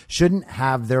 1,000 shouldn't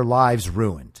have their lives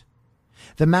ruined.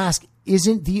 The mask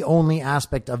isn't the only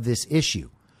aspect of this issue.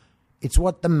 It's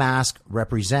what the mask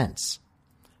represents.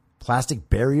 Plastic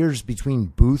barriers between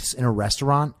booths in a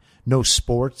restaurant, no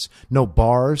sports, no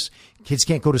bars, kids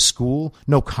can't go to school,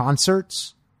 no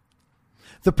concerts.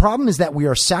 The problem is that we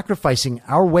are sacrificing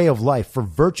our way of life for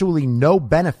virtually no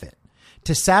benefit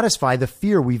to satisfy the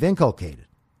fear we've inculcated.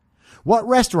 What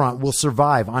restaurant will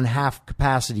survive on half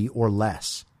capacity or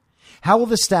less? How will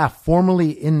the staff formerly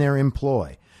in their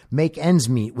employ make ends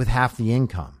meet with half the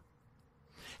income?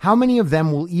 How many of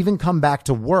them will even come back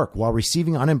to work while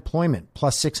receiving unemployment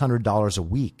plus $600 a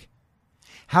week?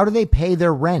 How do they pay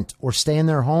their rent or stay in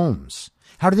their homes?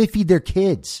 How do they feed their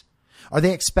kids? Are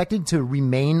they expected to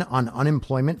remain on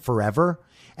unemployment forever?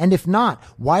 And if not,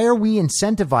 why are we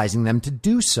incentivizing them to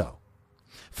do so?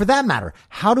 For that matter,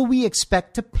 how do we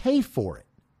expect to pay for it?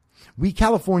 We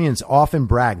Californians often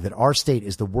brag that our state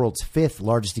is the world's 5th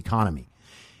largest economy.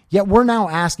 Yet we're now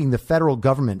asking the federal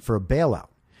government for a bailout.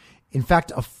 In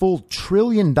fact, a full $1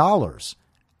 trillion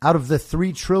out of the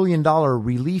 $3 trillion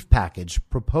relief package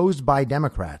proposed by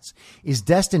Democrats is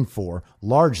destined for,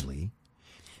 largely,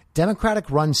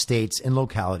 Democratic-run states and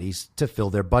localities to fill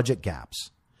their budget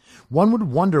gaps. One would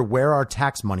wonder where our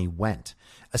tax money went,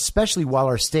 especially while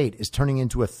our state is turning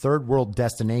into a third world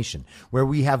destination where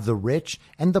we have the rich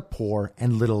and the poor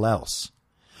and little else.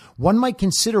 One might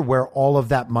consider where all of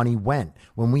that money went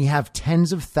when we have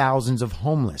tens of thousands of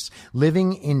homeless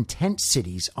living in tent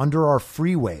cities under our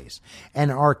freeways and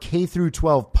our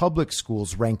K-12 public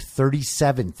schools ranked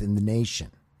 37th in the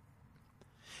nation.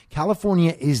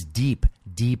 California is deep,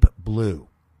 deep blue.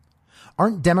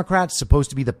 Aren't Democrats supposed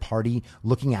to be the party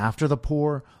looking after the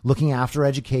poor, looking after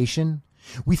education?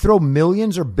 We throw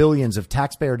millions or billions of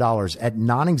taxpayer dollars at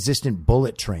non-existent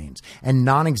bullet trains and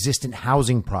non-existent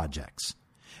housing projects.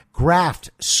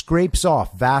 Graft scrapes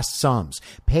off vast sums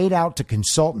paid out to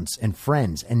consultants and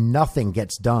friends, and nothing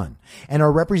gets done. And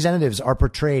our representatives are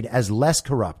portrayed as less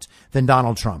corrupt than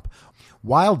Donald Trump,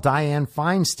 while Dianne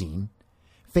Feinstein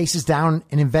faces down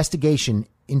an investigation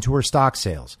into her stock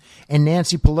sales, and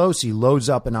Nancy Pelosi loads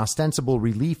up an ostensible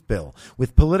relief bill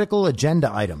with political agenda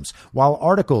items, while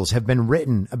articles have been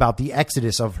written about the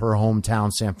exodus of her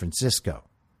hometown, San Francisco.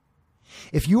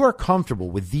 If you are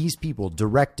comfortable with these people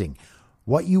directing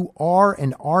what you are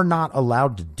and are not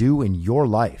allowed to do in your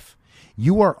life,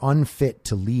 you are unfit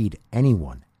to lead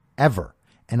anyone, ever,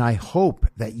 and I hope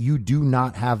that you do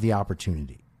not have the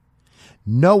opportunity.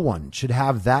 No one should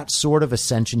have that sort of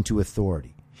ascension to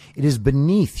authority. It is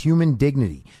beneath human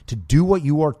dignity to do what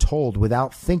you are told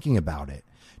without thinking about it,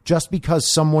 just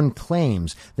because someone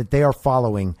claims that they are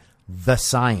following the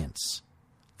science.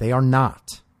 They are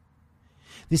not.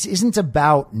 This isn't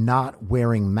about not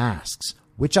wearing masks,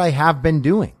 which I have been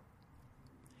doing.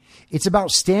 It's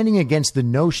about standing against the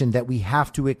notion that we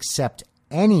have to accept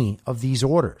any of these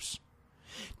orders.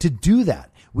 To do that,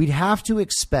 we'd have to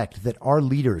expect that our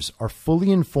leaders are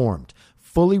fully informed,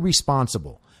 fully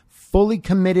responsible, fully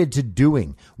committed to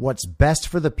doing what's best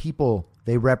for the people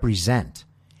they represent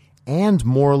and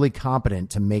morally competent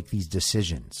to make these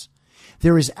decisions.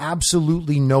 There is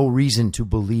absolutely no reason to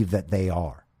believe that they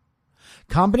are.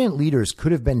 Competent leaders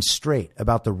could have been straight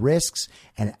about the risks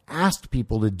and asked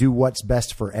people to do what's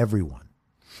best for everyone.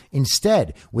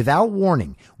 Instead, without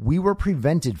warning, we were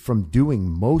prevented from doing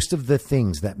most of the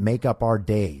things that make up our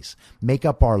days, make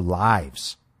up our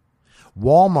lives.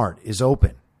 Walmart is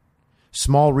open.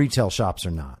 Small retail shops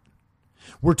are not.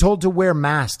 We're told to wear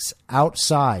masks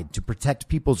outside to protect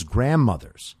people's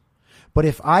grandmothers. But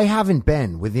if I haven't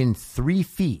been within 3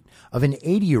 feet of an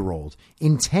 80-year-old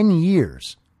in 10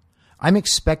 years, I'm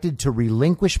expected to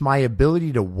relinquish my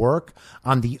ability to work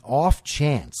on the off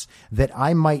chance that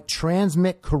I might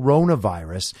transmit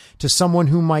coronavirus to someone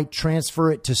who might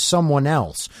transfer it to someone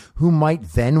else, who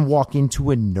might then walk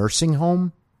into a nursing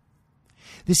home.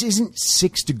 This isn't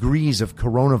 6 degrees of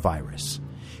coronavirus.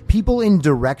 People in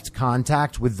direct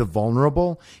contact with the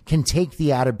vulnerable can take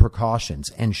the added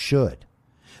precautions and should.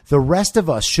 The rest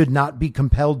of us should not be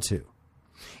compelled to.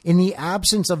 In the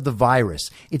absence of the virus,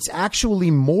 it's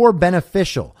actually more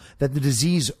beneficial that the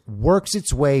disease works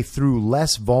its way through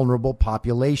less vulnerable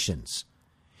populations.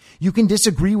 You can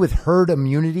disagree with herd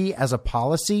immunity as a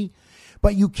policy,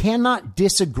 but you cannot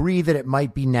disagree that it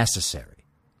might be necessary.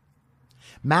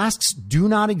 Masks do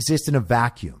not exist in a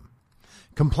vacuum.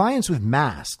 Compliance with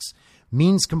masks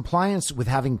means compliance with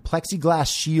having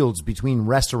plexiglass shields between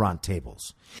restaurant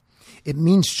tables. It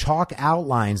means chalk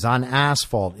outlines on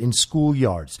asphalt in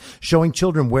schoolyards, showing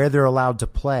children where they're allowed to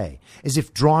play, as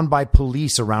if drawn by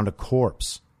police around a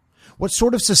corpse. What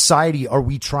sort of society are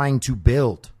we trying to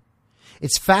build?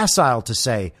 It's facile to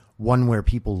say, one where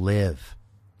people live.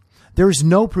 There is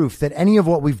no proof that any of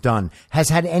what we've done has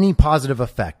had any positive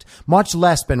effect, much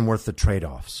less been worth the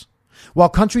trade-offs. While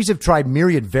countries have tried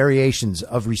myriad variations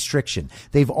of restriction,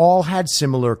 they've all had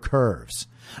similar curves.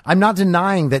 I'm not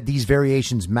denying that these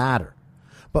variations matter,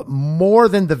 but more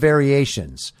than the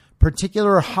variations,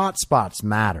 particular hotspots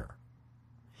matter.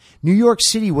 New York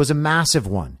City was a massive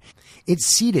one. It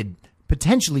seated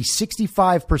potentially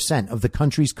 65% of the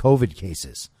country's COVID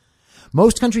cases.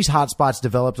 Most countries' hotspots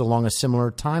developed along a similar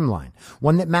timeline,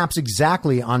 one that maps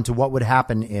exactly onto what would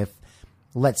happen if,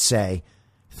 let's say,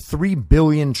 3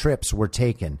 billion trips were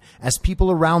taken as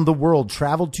people around the world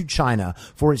traveled to China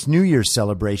for its New Year's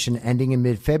celebration ending in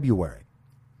mid-February.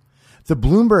 The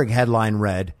Bloomberg headline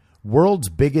read, "World's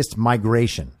Biggest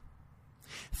Migration."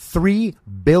 3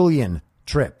 billion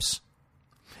trips.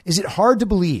 Is it hard to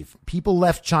believe people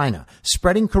left China,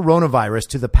 spreading coronavirus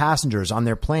to the passengers on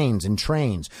their planes and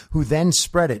trains, who then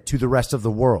spread it to the rest of the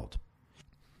world?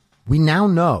 We now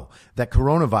know that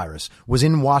coronavirus was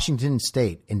in Washington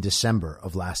state in December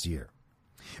of last year.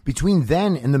 Between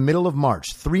then and the middle of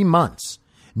March, 3 months,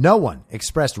 no one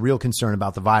expressed real concern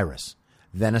about the virus.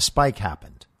 Then a spike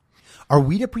happened. Are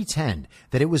we to pretend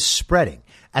that it was spreading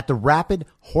at the rapid,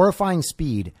 horrifying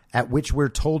speed at which we're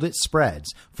told it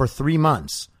spreads for 3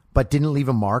 months, but didn't leave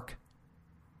a mark?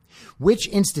 Which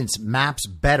instance maps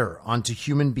better onto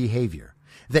human behavior?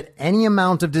 That any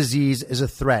amount of disease is a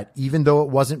threat, even though it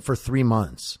wasn't for 3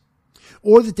 months,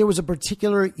 or that there was a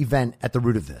particular event at the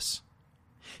root of this.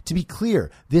 To be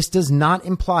clear, this does not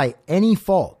imply any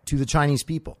fault to the Chinese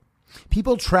people.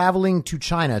 People traveling to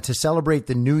China to celebrate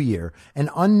the New Year and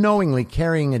unknowingly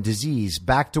carrying a disease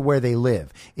back to where they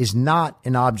live is not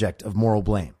an object of moral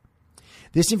blame.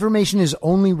 This information is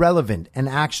only relevant and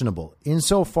actionable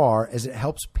insofar as it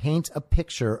helps paint a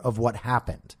picture of what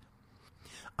happened.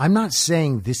 I'm not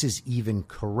saying this is even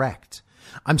correct.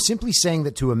 I'm simply saying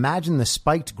that to imagine the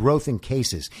spiked growth in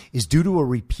cases is due to a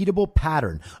repeatable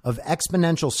pattern of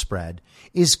exponential spread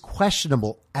is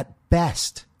questionable at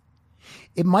best.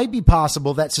 It might be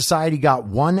possible that society got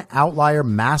one outlier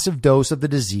massive dose of the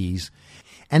disease,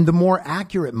 and the more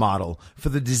accurate model for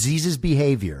the disease's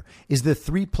behavior is the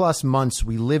 3+ months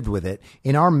we lived with it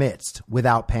in our midst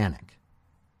without panic.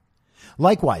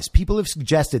 Likewise, people have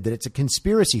suggested that it's a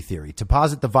conspiracy theory to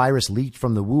posit the virus leaked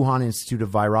from the Wuhan Institute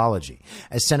of Virology,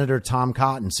 as Senator Tom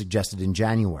Cotton suggested in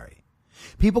January.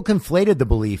 People conflated the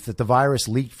belief that the virus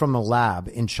leaked from the lab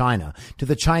in China to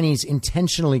the Chinese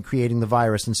intentionally creating the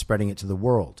virus and spreading it to the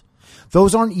world.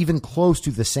 Those aren't even close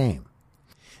to the same.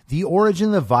 The origin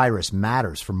of the virus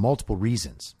matters for multiple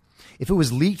reasons. If it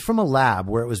was leaked from a lab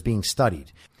where it was being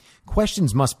studied,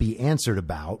 questions must be answered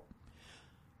about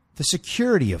the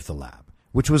security of the lab,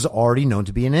 which was already known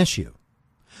to be an issue,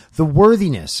 the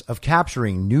worthiness of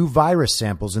capturing new virus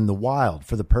samples in the wild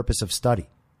for the purpose of study,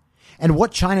 and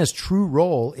what China's true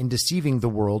role in deceiving the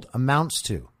world amounts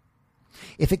to.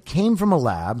 If it came from a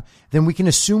lab, then we can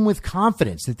assume with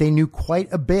confidence that they knew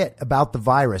quite a bit about the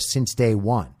virus since day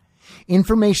one.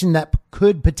 Information that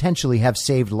could potentially have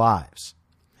saved lives.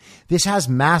 This has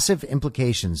massive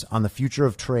implications on the future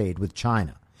of trade with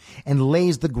China and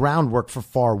lays the groundwork for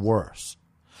far worse.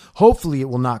 Hopefully it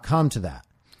will not come to that.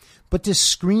 But to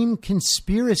scream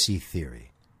conspiracy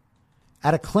theory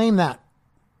at a claim that,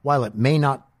 while it may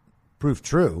not prove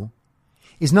true,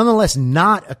 is nonetheless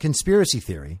not a conspiracy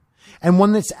theory, and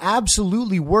one that's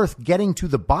absolutely worth getting to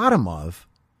the bottom of,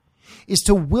 is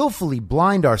to willfully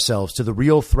blind ourselves to the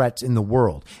real threats in the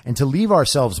world and to leave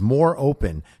ourselves more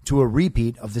open to a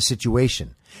repeat of the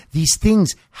situation. These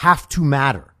things have to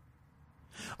matter.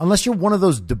 Unless you're one of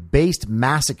those debased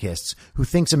masochists who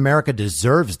thinks America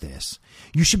deserves this,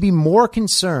 you should be more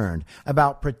concerned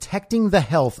about protecting the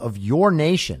health of your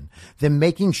nation than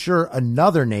making sure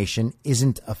another nation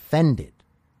isn't offended.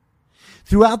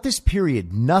 Throughout this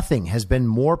period, nothing has been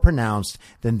more pronounced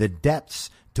than the depths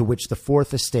to which the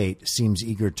Fourth Estate seems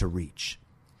eager to reach.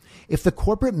 If the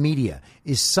corporate media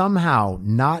is somehow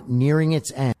not nearing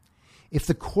its end, it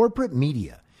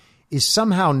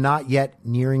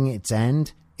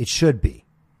should be.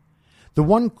 The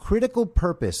one critical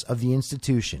purpose of the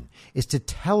institution is to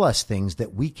tell us things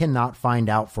that we cannot find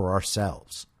out for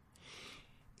ourselves.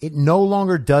 It no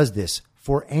longer does this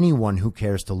for anyone who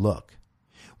cares to look.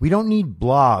 We don't need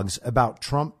blogs about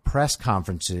Trump press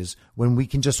conferences when we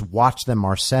can just watch them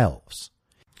ourselves.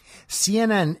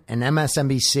 CNN and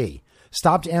MSNBC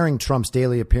stopped airing Trump's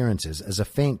daily appearances as a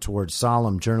feint towards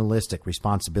solemn journalistic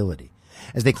responsibility,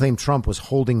 as they claimed Trump was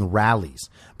holding rallies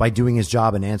by doing his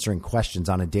job and answering questions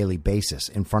on a daily basis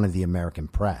in front of the American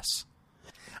press.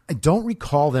 I don't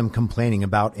recall them complaining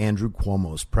about Andrew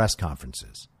Cuomo's press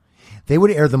conferences. They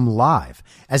would air them live,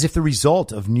 as if the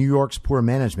result of New York's poor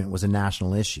management was a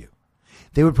national issue.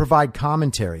 They would provide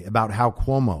commentary about how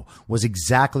Cuomo was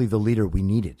exactly the leader we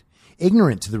needed,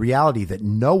 ignorant to the reality that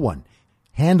no one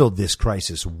handled this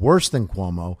crisis worse than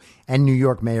Cuomo and New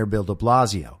York Mayor Bill de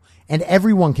Blasio, and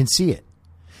everyone can see it.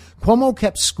 Cuomo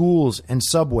kept schools and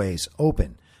subways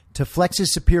open to flex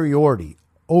his superiority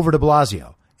over de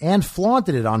Blasio and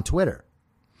flaunted it on Twitter.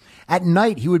 At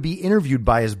night, he would be interviewed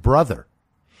by his brother.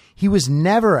 He was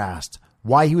never asked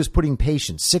why he was putting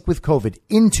patients sick with COVID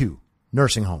into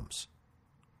nursing homes.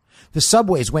 The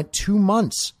subways went 2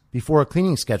 months before a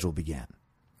cleaning schedule began.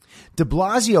 De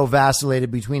Blasio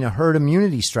vacillated between a herd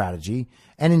immunity strategy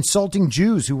and insulting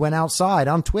Jews who went outside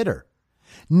on Twitter.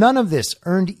 None of this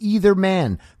earned either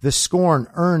man the scorn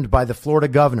earned by the Florida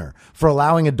governor for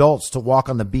allowing adults to walk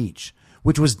on the beach,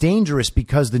 which was dangerous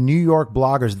because the New York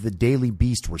bloggers of the Daily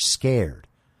Beast were scared.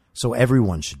 So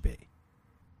everyone should be.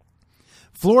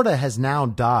 Florida has now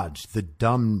dodged the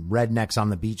dumb rednecks on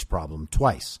the beach problem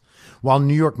twice, while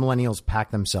New York millennials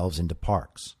pack themselves into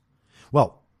parks.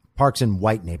 Well, parks in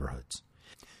white neighborhoods.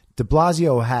 De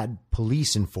Blasio had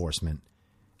police enforcement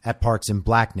at parks in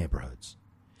black neighborhoods.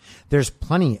 There's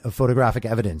plenty of photographic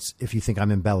evidence if you think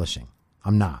I'm embellishing.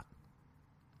 I'm not.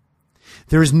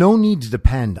 There is no need to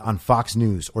depend on Fox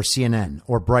News or CNN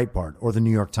or Breitbart or the New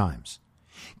York Times.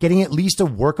 Getting at least a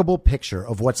workable picture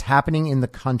of what's happening in the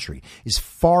country is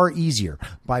far easier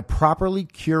by properly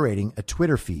curating a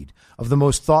Twitter feed of the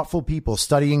most thoughtful people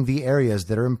studying the areas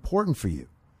that are important for you.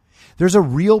 There's a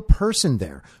real person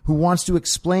there who wants to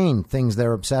explain things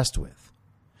they're obsessed with.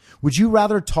 Would you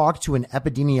rather talk to an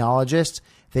epidemiologist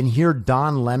than hear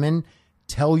Don Lemon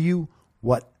tell you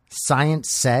what science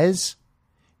says?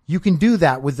 You can do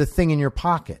that with the thing in your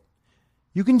pocket.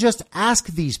 You can just ask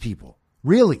these people.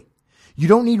 Really. You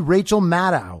don't need Rachel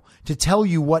Maddow to tell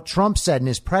you what Trump said in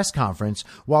his press conference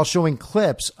while showing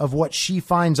clips of what she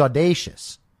finds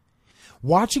audacious.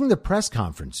 Watching the press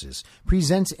conferences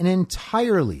presents an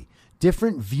entirely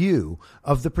different view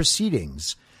of the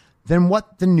proceedings than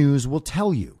what the news will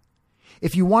tell you.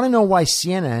 If you want to know why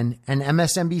CNN and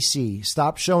MSNBC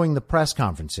stopped showing the press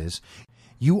conferences,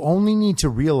 you only need to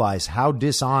realize how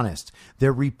dishonest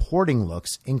their reporting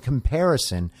looks in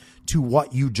comparison to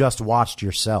what you just watched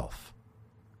yourself.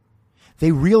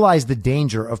 They realize the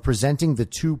danger of presenting the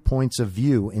 2 points of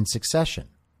view in succession.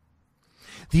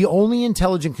 The only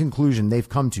intelligent conclusion they've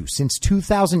come to since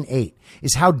 2008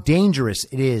 is how dangerous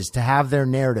it is to have their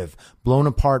narrative blown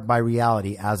apart by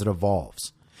reality as it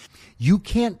evolves. You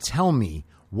can't tell me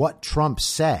what Trump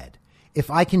said if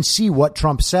I can see what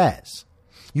Trump says.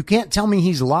 You can't tell me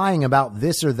he's lying about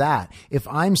this or that if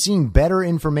I'm seeing better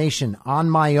information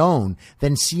on my own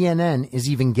than CNN is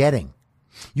even getting.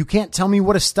 You can't tell me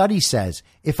what a study says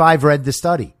if I've read the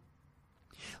study.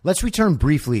 Let's return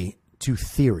briefly to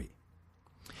theory.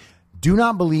 Do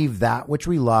not believe that which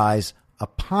relies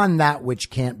upon that which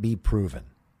can't be proven.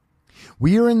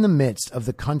 We are in the midst of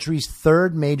the country's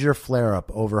third major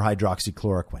flare-up over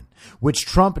hydroxychloroquine, which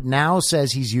Trump now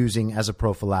says he's using as a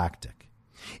prophylactic.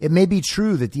 It may be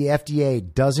true that the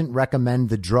FDA doesn't recommend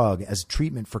the drug as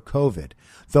treatment for COVID,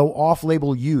 though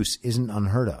off-label use isn't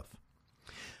unheard of.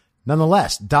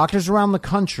 Nonetheless, doctors around the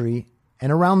country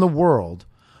and around the world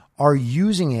are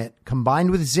using it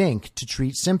combined with zinc to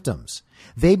treat symptoms.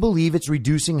 They believe it's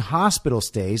reducing hospital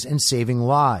stays and saving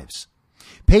lives.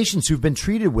 Patients who've been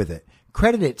treated with it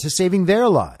credit it to saving their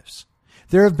lives.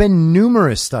 There have been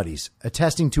numerous studies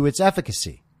attesting to its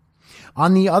efficacy.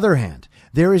 On the other hand,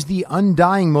 there is the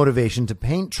undying motivation to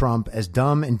paint Trump as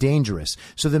dumb and dangerous,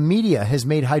 so the media has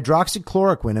made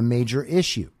hydroxychloroquine a major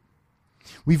issue.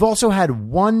 We've also had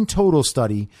one total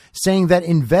study saying that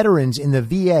in veterans in the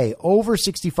VA over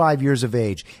 65 years of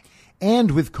age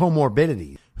and with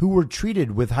comorbidity who were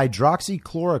treated with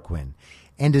hydroxychloroquine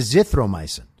and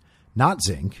azithromycin, not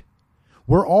zinc,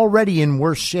 were already in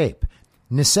worse shape,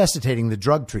 necessitating the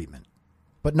drug treatment.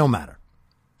 But no matter.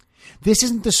 This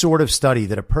isn't the sort of study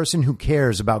that a person who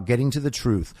cares about getting to the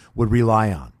truth would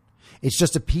rely on. It's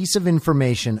just a piece of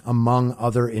information among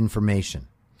other information.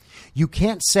 You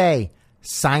can't say,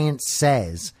 science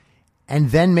says,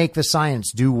 and then make the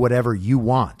science do whatever you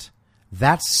want.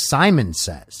 That's Simon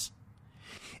Says.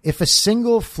 If a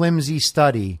single flimsy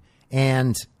study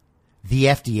and the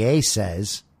FDA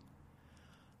says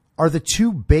are the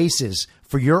two bases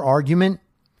for your argument,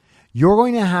 you're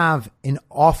going to have an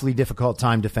awfully difficult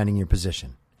time defending your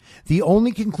position. The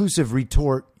only conclusive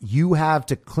retort you have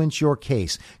to clinch your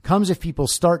case comes if people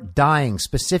start dying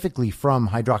specifically from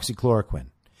hydroxychloroquine.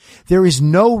 There is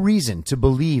no reason to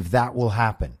believe that will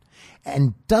happen.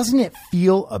 And doesn't it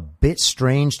feel a bit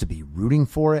strange to be rooting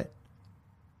for it?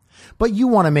 But you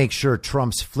want to make sure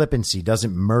Trump's flippancy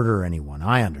doesn't murder anyone.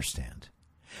 I understand.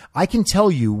 I can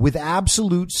tell you with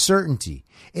absolute certainty,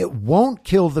 it won't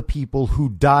kill the people who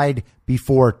died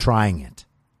before trying it.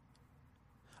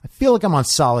 I feel like I'm on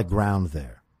solid ground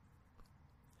there.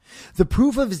 The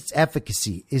proof of its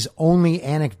efficacy is only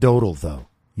anecdotal, though,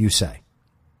 you say.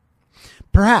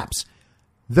 Perhaps,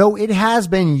 though it has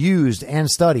been used and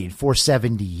studied for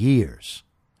 70 years.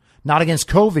 Not against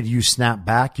COVID, you snap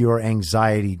back, your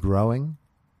anxiety growing.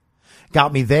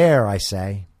 Got me there, I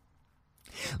say.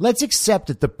 Let's accept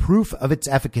that the proof of its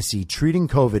efficacy treating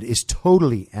COVID is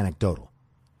totally anecdotal,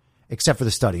 except for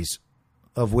the studies,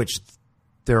 of which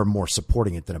there are more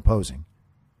supporting it than opposing.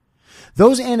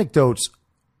 Those anecdotes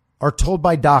are told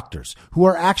by doctors who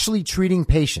are actually treating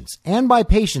patients and by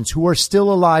patients who are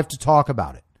still alive to talk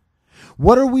about it.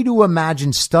 What are we to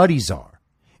imagine studies are,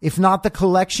 if not the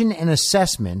collection and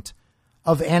assessment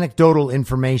of anecdotal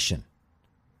information?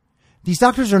 These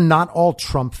doctors are not all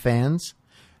Trump fans.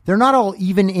 They're not all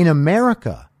even in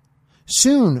America.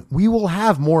 Soon we will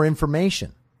have more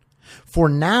information. For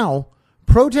now,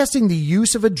 protesting the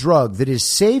use of a drug that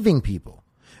is saving people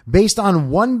based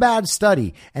on one bad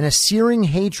study and a searing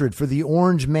hatred for the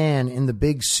orange man in the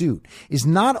big suit is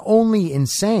not only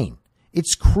insane,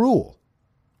 it's cruel.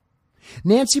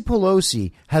 Nancy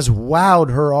Pelosi has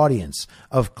wowed her audience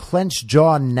of clenched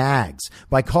jaw nags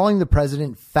by calling the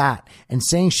president fat and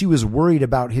saying she was worried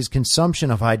about his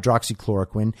consumption of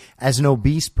hydroxychloroquine as an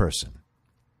obese person.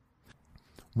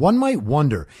 One might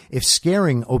wonder if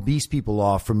scaring obese people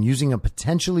off from using a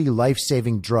potentially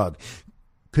life-saving drug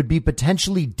could be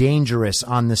potentially dangerous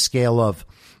on the scale of,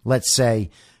 let's say,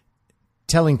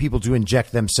 telling people to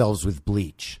inject themselves with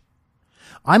bleach.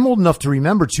 I'm old enough to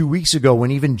remember 2 weeks ago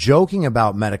when even joking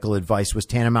about medical advice was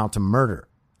tantamount to murder.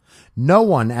 No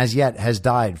one as yet has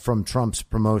died from Trump's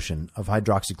promotion of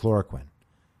hydroxychloroquine,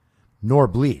 nor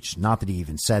bleach, not that he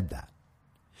even said that.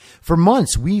 For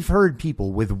months, we've heard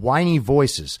people with whiny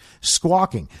voices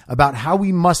squawking about how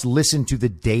we must listen to the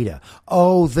data.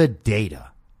 Oh, the data.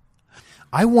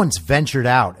 I once ventured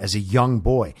out as a young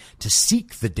boy to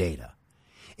seek the data.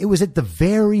 It was at the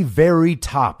very, very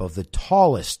top of the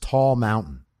tallest tall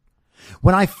mountain.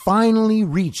 When I finally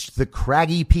reached the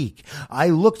craggy peak, I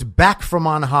looked back from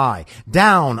on high,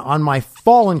 down on my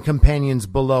fallen companions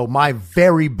below, my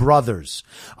very brothers.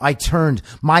 I turned,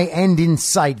 my end in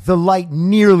sight. The light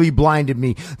nearly blinded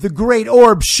me. The great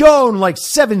orb shone like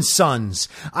 7 suns.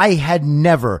 I had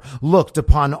never looked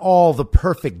upon all the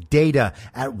perfect data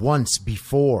at once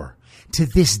before. To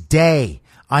this day,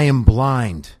 I am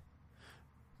blind.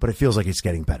 But it feels like it's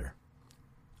getting better.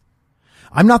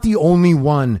 I'm not the only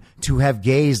one to have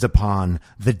gazed upon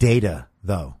the data,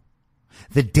 though.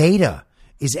 The data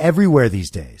is everywhere these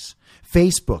days.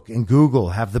 Facebook and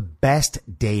Google have the best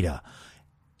data,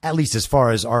 at least as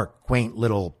far as our quaint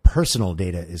little personal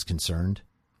data is concerned.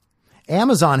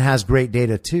 Amazon has great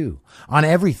data too on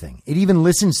everything. It even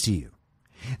listens to you.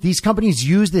 These companies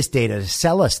use this data to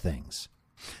sell us things.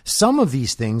 Some of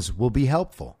these things will be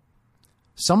helpful.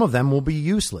 Some of them will be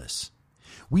useless.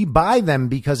 We buy them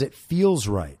because it feels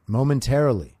right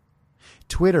momentarily.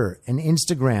 Twitter and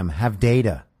Instagram have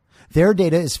data. Their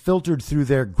data is filtered through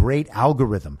their great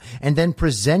algorithm and then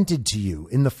presented to you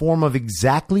in the form of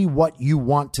exactly what you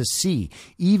want to see,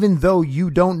 even though you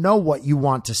don't know what you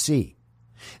want to see.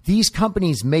 These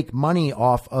companies make money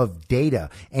off of data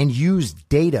and use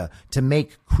data to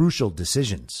make crucial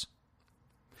decisions.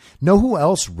 Know who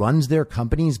else runs their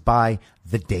companies by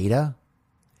the data?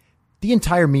 The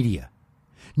entire media.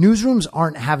 Newsrooms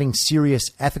aren't having serious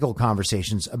ethical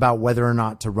conversations about whether or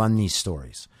not to run these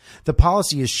stories. The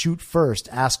policy is shoot first,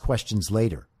 ask questions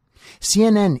later.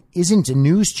 CNN isn't a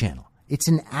news channel. It's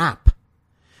an app.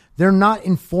 They're not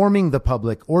informing the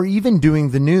public or even doing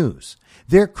the news.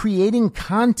 They're creating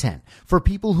content for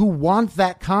people who want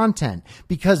that content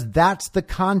because that's the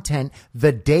content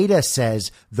the data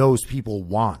says those people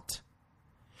want.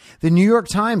 The New York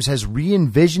Times has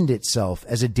re-envisioned itself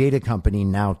as a data company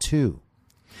now too.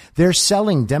 They're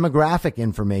selling demographic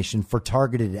information for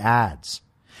targeted ads.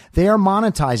 They are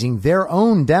monetizing their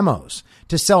own demos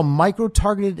to sell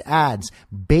micro-targeted ads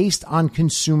based on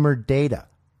consumer data.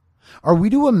 Are we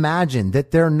to imagine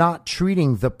that they're not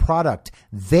treating the product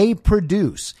they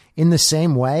produce in the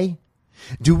same way?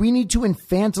 Do we need to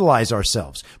infantilize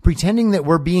ourselves, pretending that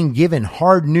we're being given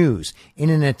hard news in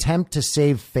an attempt to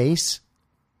save face?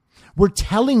 We're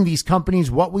telling these companies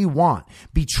what we want,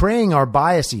 betraying our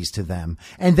biases to them,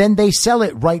 and then they sell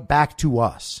it right back to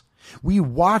us. We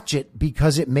watch it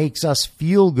because it makes us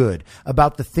feel good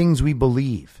about the things we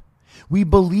believe. We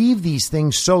believe these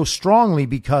things so strongly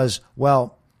because,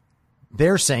 well,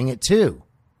 they're saying it too.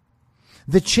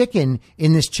 The chicken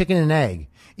in this chicken and egg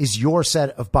is your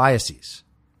set of biases.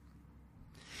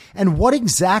 And what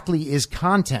exactly is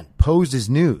content posed as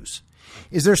news?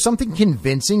 Is there something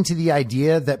convincing to the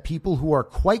idea that people who are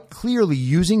quite clearly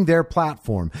using their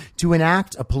platform to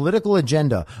enact a political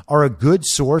agenda are a good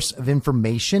source of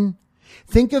information?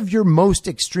 Think of your most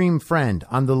extreme friend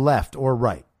on the left or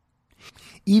right,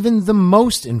 even the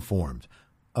most informed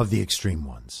of the extreme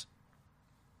ones.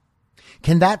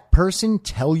 Can that person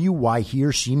tell you why he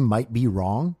or she might be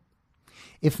wrong?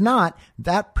 If not,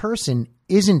 that person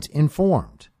isn't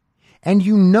informed. And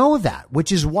you know that,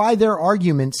 which is why their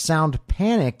arguments sound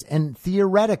panicked and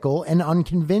theoretical and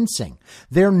unconvincing.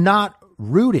 They're not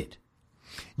rooted.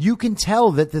 You can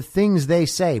tell that the things they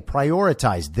say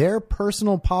prioritize their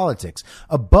personal politics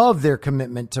above their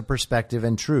commitment to perspective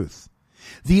and truth.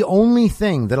 The only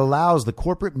thing that allows the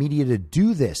corporate media to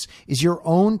do this is your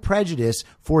own prejudice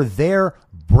for their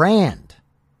brand.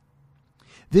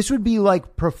 This would be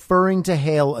like preferring to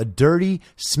hail a dirty,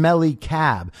 smelly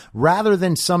cab rather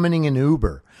than summoning an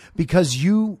Uber because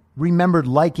you remembered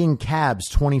liking cabs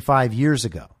 25 years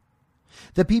ago.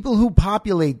 The people who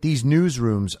populate these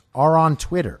newsrooms are on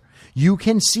Twitter. You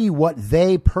can see what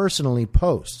they personally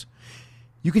post.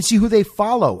 You can see who they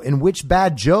follow and which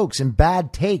bad jokes and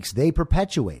bad takes they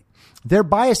perpetuate. Their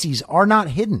biases are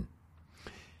not hidden.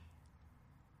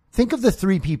 Think of the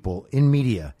three people in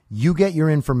media you get your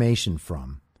information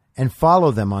from and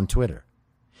follow them on Twitter.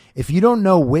 If you don't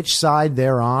know which side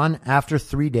they're on after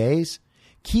 3 days,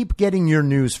 keep getting your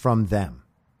news from them.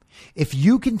 If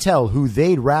you can tell who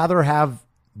they'd rather have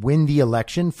win the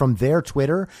election from their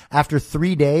Twitter after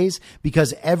 3 days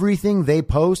because everything they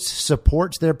post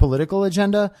supports their political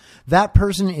agenda, that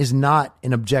person is not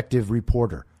an objective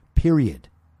reporter, period.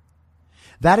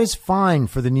 That is fine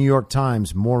for the New York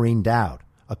Times' Maureen Dowd,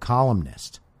 a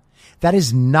columnist. That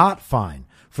is not fine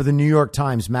for the New York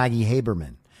Times' Maggie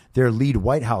Haberman, their lead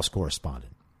White House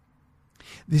correspondent.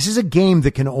 This is a game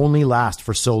that can only last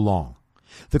for so long.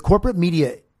 The corporate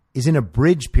media is in a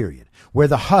bridge period where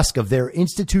the husk of their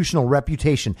institutional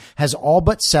reputation has all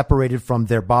but separated from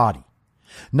their body.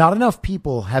 Not enough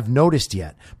people have noticed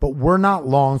yet, but we're not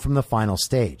long from the final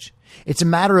stage. It's a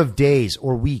matter of days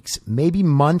or weeks, maybe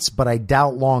months, but I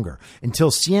doubt longer,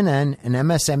 until CNN and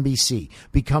MSNBC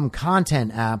become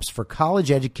content apps for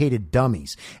college-educated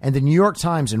dummies, and the New York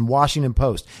Times and Washington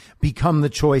Post become the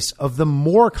choice of the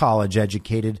more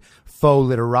college-educated faux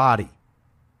literati.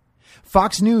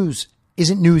 Fox News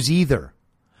isn't news either,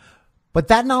 but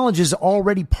that knowledge is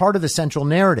already part of the central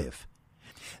narrative.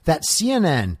 That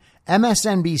CNN,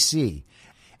 MSNBC,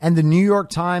 and the New York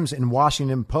Times and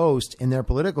Washington Post in their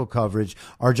political coverage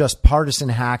are just partisan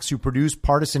hacks who produce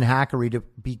partisan hackery to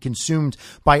be consumed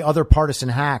by other partisan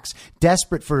hacks,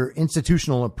 desperate for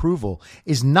institutional approval,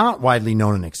 is not widely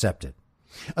known and accepted.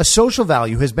 A social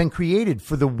value has been created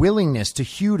for the willingness to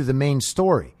hew to the main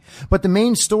story. But the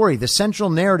main story, the central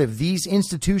narrative these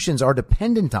institutions are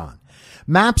dependent on,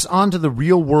 maps onto the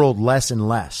real world less and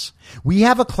less. We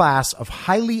have a class of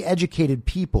highly educated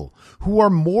people who are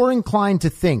more inclined to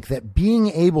think that being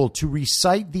able to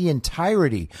recite the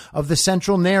entirety of the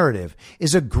central narrative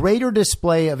is a greater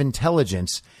display of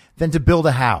intelligence than to build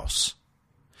a house.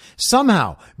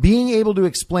 Somehow, being able to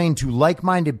explain to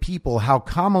like-minded people how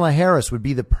Kamala Harris would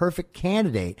be the perfect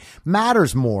candidate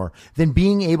matters more than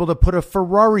being able to put a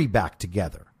Ferrari back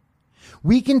together.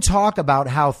 We can talk about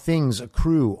how things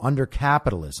accrue under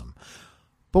capitalism,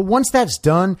 but once that's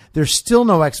done, there's still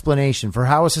no explanation for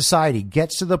how a society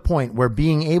gets to the point where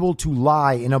being able to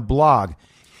lie in a blog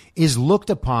is looked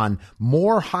upon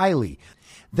more highly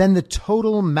than the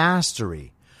total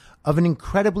mastery of an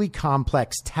incredibly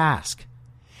complex task.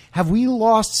 Have we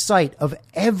lost sight of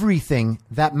everything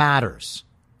that matters?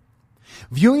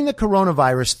 Viewing the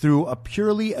coronavirus through a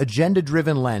purely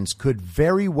agenda-driven lens could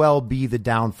very well be the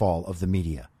downfall of the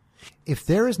media. If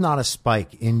there is not a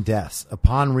spike in deaths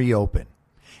upon reopen,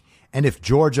 and if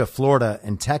Georgia, Florida,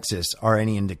 and Texas are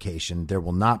any indication, there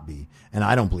will not be, and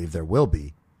I don't believe there will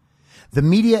be, the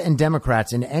media and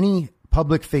Democrats and any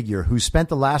public figure who spent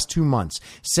the last 2 months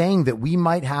saying that we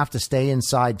might have to stay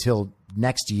inside till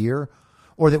next year,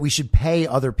 or that we should pay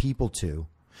other people to,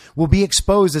 will be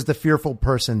exposed as the fearful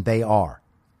person they are.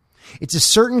 It's a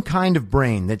certain kind of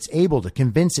brain that's able to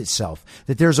convince itself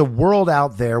that there's a world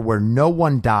out there where no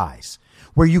one dies,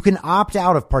 where you can opt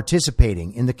out of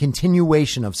participating in the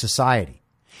continuation of society.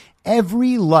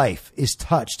 Every life is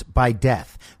touched by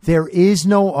death. There is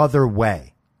no other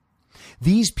way.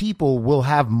 These people will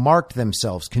have marked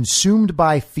themselves consumed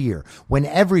by fear when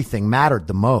everything mattered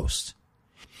the most.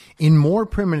 In more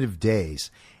primitive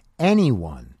days,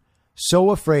 anyone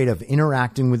so afraid of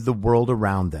interacting with the world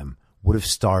around them would have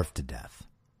starved to death.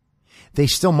 They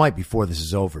still might before this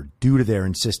is over, due to their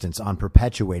insistence on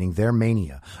perpetuating their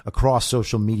mania across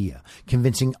social media,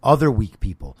 convincing other weak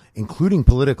people, including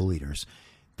political leaders,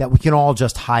 that we can all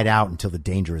just hide out until the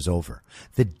danger is over.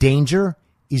 The danger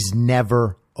is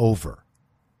never over.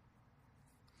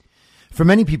 For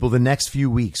many people, the next few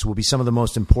weeks will be some of the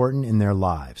most important in their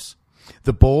lives.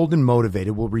 The bold and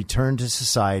motivated will return to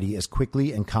society as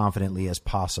quickly and confidently as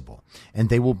possible, and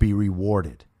they will be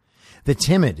rewarded. The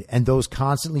timid and those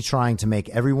constantly trying to make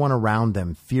everyone around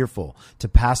them fearful to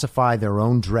pacify their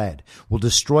own dread will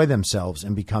destroy themselves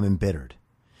and become embittered.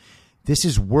 This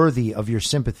is worthy of your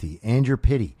sympathy and your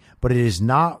pity, but it is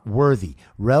not worthy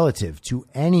relative to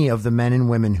any of the men and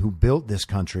women who built this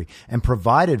country and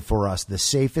provided for us the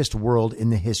safest world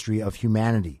in the history of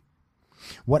humanity.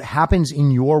 What happens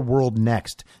in your world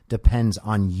next depends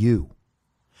on you.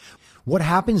 What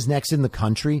happens next in the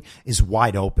country is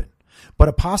wide open, but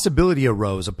a possibility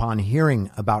arose upon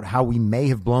hearing about how we may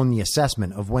have blown the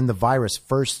assessment of when the virus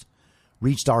first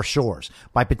reached our shores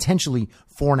by potentially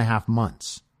 4.5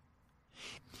 months.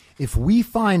 If we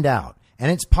find out,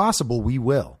 and it's possible we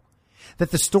will,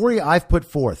 that the story I've put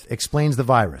forth explains the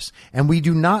virus, and we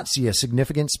do not see a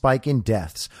significant spike in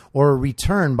deaths or a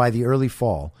return by the early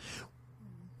fall,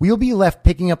 we'll be left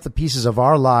picking up the pieces of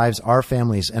our lives, our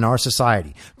families, and our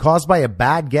society caused by a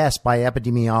bad guess by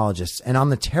epidemiologists and on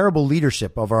the terrible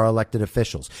leadership of our elected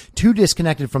officials, too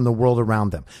disconnected from the world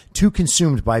around them, too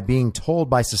consumed by being told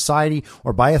by society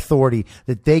or by authority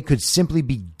that they could simply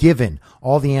be given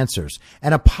all the answers,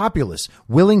 and a populace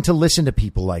willing to listen to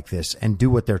people like this and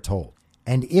do what they're told.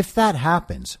 And if that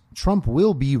happens, Trump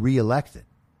will be reelected.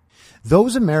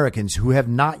 Those Americans who have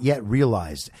not yet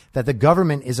realized that the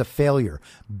government is a failure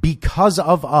because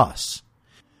of us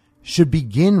should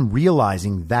begin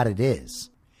realizing that it is.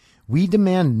 We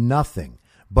demand nothing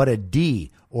but a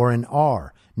D or an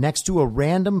R next to a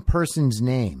random person's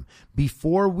name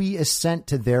before we assent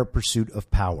to their pursuit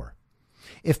of power.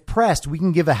 If pressed, we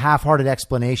can give a half-hearted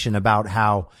explanation about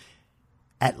how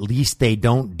at least they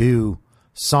don't do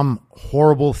some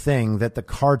horrible thing that the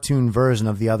cartoon version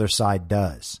of the other side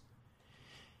does.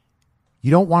 You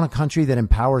don't want a country that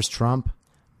empowers Trump?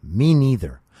 Me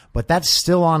neither. But that's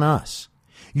still on us.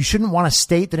 You shouldn't want a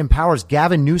state that empowers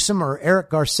Gavin Newsom or Eric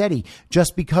Garcetti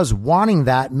just because wanting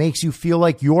that makes you feel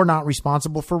like you're not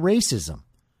responsible for racism.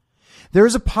 There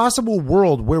is a possible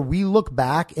world where we look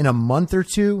back in a month or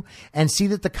two and see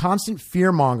that the constant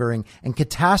fear-mongering and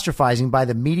catastrophizing by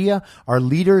the media, our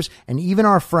leaders, and even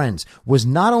our friends was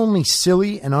not only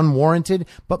silly and unwarranted,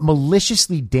 but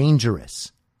maliciously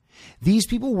dangerous. These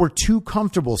people were too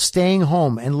comfortable staying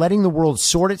home and letting the world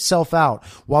sort itself out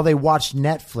while they watched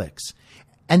Netflix.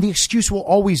 And the excuse will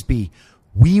always be,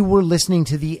 we were listening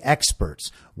to the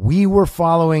experts. We were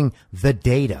following the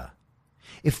data.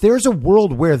 If there's a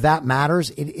world where that matters,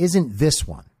 it isn't this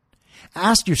one.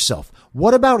 Ask yourself,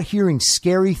 what about hearing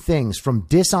scary things from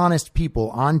dishonest people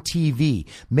on TV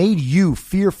made you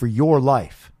fear for your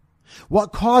life?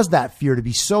 What caused that fear to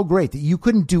be so great that you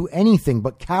couldn't do anything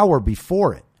but cower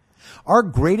before it? Our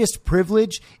greatest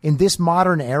privilege in this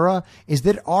modern era is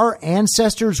that our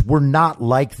ancestors were not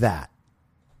like that.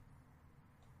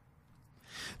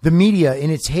 The media,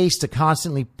 in its haste to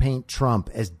constantly paint Trump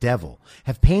as devil,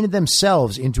 have painted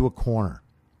themselves into a corner.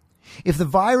 If the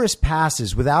virus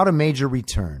passes without a major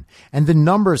return and the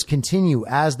numbers continue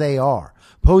as they are,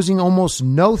 posing almost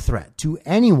no threat to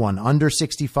anyone under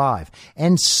 65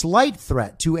 and slight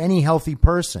threat to any healthy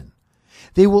person,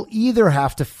 they will either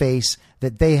have to face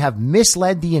that they have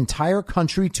misled the entire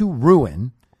country to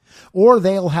ruin, or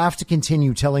they'll have to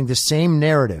continue telling the same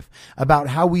narrative about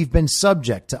how we've been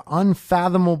subject to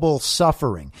unfathomable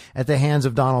suffering at the hands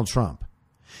of Donald Trump.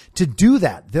 To do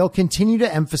that, they'll continue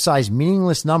to emphasize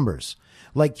meaningless numbers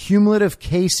like cumulative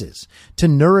cases to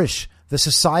nourish the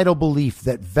societal belief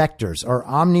that vectors are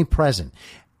omnipresent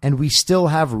and we still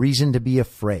have reason to be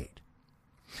afraid.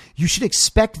 You should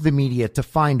expect the media to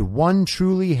find one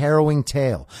truly harrowing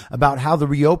tale about how the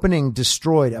reopening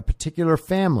destroyed a particular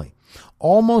family,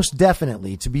 almost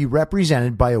definitely to be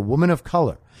represented by a woman of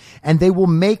color, and they will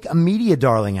make a media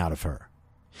darling out of her.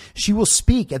 She will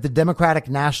speak at the Democratic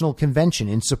National Convention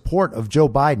in support of Joe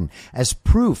Biden as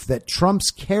proof that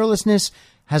Trump's carelessness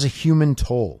has a human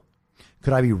toll.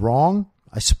 Could I be wrong?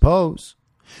 I suppose.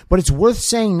 But it's worth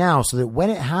saying now so that when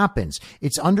it happens,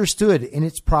 it's understood in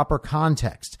its proper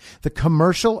context. The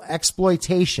commercial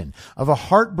exploitation of a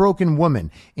heartbroken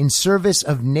woman in service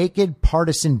of naked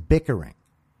partisan bickering.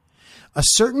 A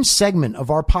certain segment of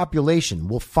our population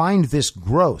will find this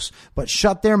gross, but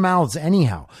shut their mouths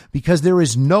anyhow, because there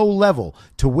is no level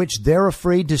to which they're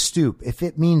afraid to stoop if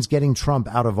it means getting Trump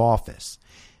out of office.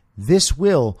 This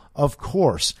will, of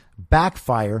course,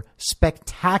 backfire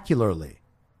spectacularly.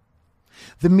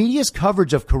 The media's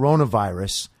coverage of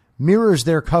coronavirus mirrors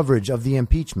their coverage of the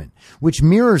impeachment, which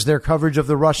mirrors their coverage of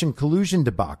the Russian collusion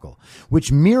debacle,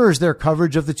 which mirrors their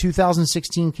coverage of the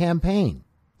 2016 campaign.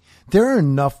 There are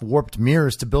enough warped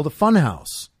mirrors to build a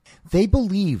funhouse. They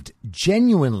believed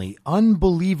genuinely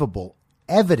unbelievable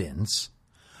evidence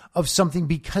of something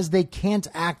because they can't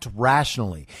act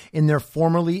rationally in their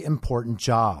formerly important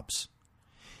jobs.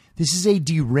 This is a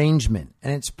derangement,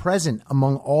 and it's present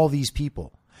among all these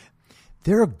people.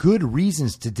 There are good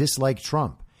reasons to dislike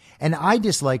Trump, and I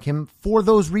dislike him for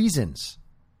those reasons.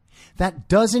 That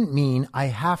doesn't mean I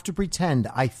have to pretend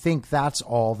I think that's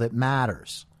all that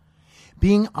matters.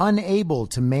 Being unable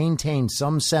to maintain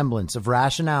some semblance of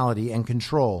rationality and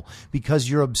control because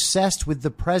you're obsessed with the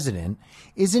president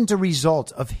isn't a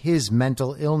result of his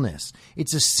mental illness.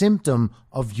 It's a symptom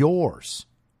of yours.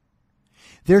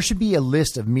 There should be a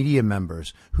list of media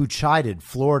members who chided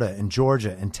Florida and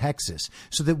Georgia and Texas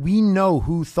so that we know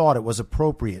who thought it was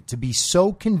appropriate to be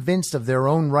so convinced of their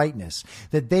own rightness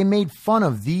that they made fun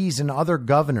of these and other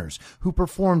governors who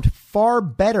performed far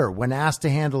better when asked to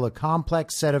handle a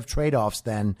complex set of trade-offs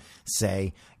than,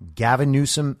 say, Gavin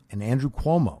Newsom and Andrew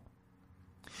Cuomo.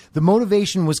 The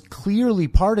motivation was clearly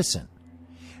partisan.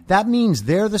 That means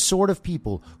they're the sort of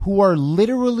people who are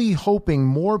literally hoping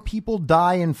more people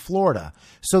die in Florida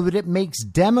so that it makes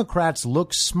Democrats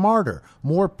look smarter,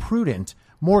 more prudent,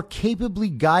 more capably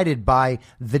guided by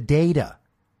the data.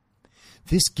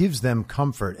 This gives them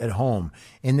comfort at home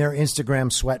in their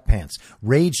Instagram sweatpants,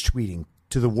 rage tweeting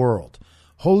to the world,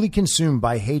 wholly consumed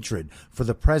by hatred for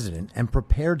the president and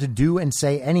prepared to do and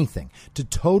say anything to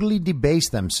totally debase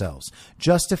themselves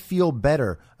just to feel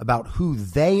better about who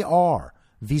they are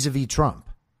vis-a-vis Trump.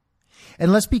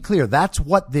 And let's be clear, that's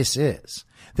what this is.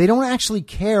 They don't actually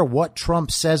care what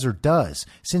Trump says or does,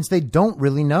 since they don't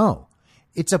really know.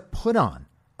 It's a put on,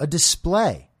 a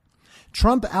display.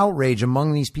 Trump outrage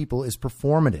among these people is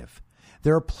performative.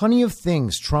 There are plenty of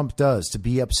things Trump does to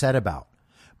be upset about,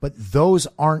 but those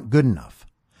aren't good enough.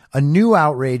 A new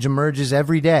outrage emerges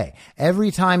every day,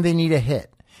 every time they need a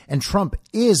hit, and Trump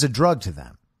is a drug to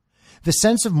them. The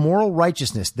sense of moral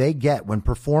righteousness they get when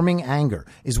performing anger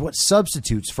is what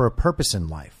substitutes for a purpose in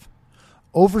life.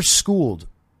 Overschooled,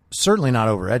 certainly not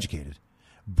overeducated,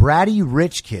 bratty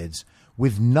rich kids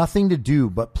with nothing to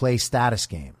do but play status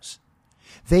games.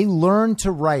 They learn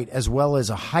to write as well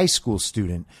as a high school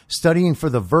student studying for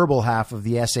the verbal half of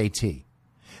the SAT.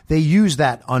 They use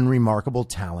that unremarkable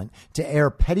talent to air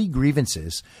petty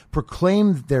grievances,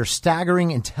 proclaim their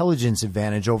staggering intelligence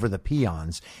advantage over the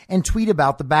peons, and tweet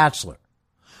about The Bachelor.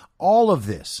 All of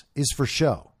this is for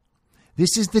show.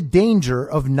 This is the danger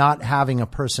of not having a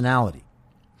personality.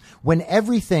 When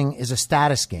everything is a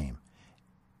status game,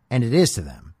 and it is to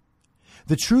them.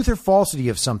 The truth or falsity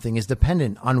of something is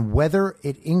dependent on whether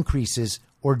it increases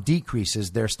or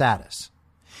decreases their status.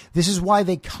 This is why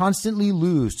they constantly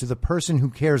lose to the person who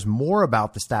cares more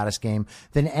about the status game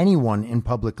than anyone in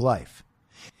public life.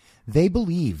 They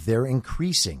believe they're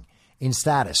increasing in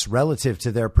status relative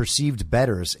to their perceived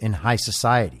betters in high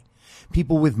society,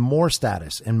 people with more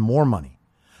status and more money,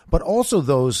 but also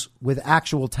those with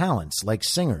actual talents like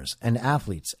singers and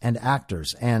athletes and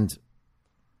actors and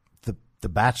the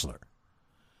Bachelor.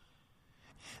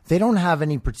 They don't have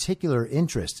any particular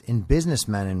interest in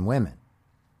businessmen and women.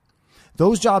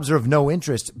 Those jobs are of no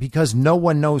interest because no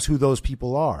one knows who those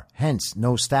people are, hence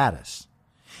no status.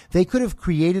 They could have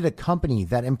created a company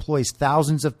that employs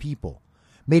thousands of people,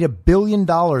 made $1 billion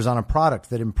on a product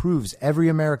that improves every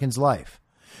American's life,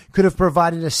 could have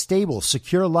provided a stable,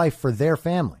 secure life for their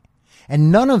family.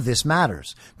 And none of this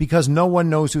matters because no one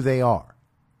knows who they are.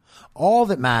 All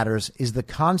that matters is the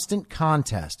constant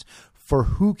contest for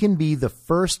who can be the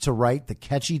first to write the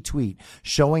catchy tweet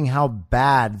showing how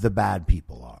bad the bad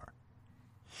people are.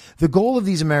 The goal of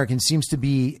these Americans seems to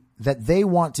be that they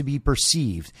want to be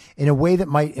perceived in a way that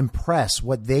might impress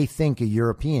what they think a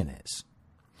European is.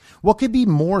 What could be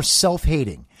more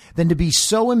self-hating than to be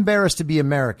so embarrassed to be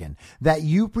American that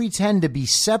you pretend to be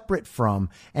separate from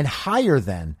and higher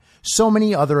than so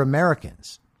many other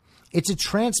Americans? It's a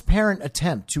transparent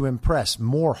attempt to impress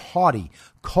more haughty,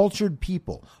 cultured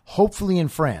people, hopefully in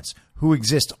France, who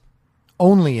exist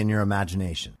only in your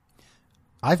imagination.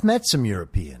 I've met some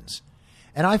Europeans,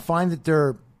 and I find that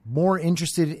they're more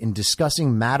interested in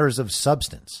discussing matters of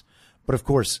substance. But of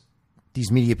course, these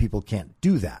media people can't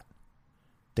do that.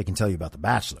 They can tell you about The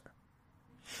Bachelor.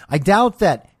 I doubt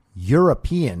that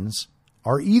Europeans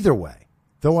are either way,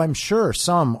 though I'm sure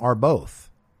some are both.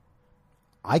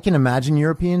 I can imagine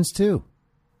Europeans too.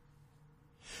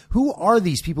 Who are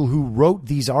these people who wrote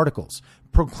these articles,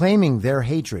 proclaiming their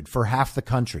hatred for half the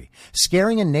country,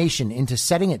 scaring a nation into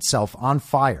setting itself on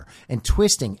fire, and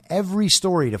twisting every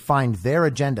story to find their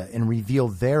agenda and reveal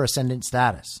their ascendant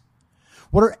status?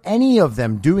 What are any of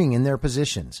them doing in their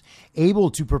positions,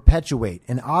 able to perpetuate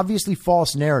an obviously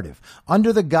false narrative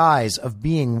under the guise of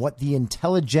being what the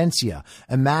intelligentsia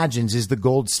imagines is the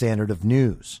gold standard of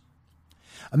news?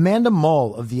 Amanda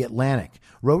Mull of The Atlantic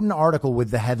wrote an article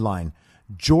with the headline,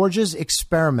 "Georgia's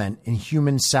Experiment in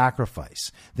Human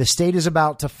Sacrifice. The state is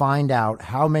about to find out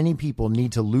how many people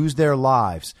need to lose their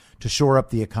lives to shore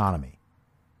up the economy."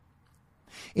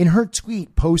 In her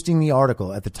tweet posting the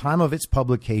article at the time of its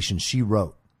publication, she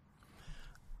wrote,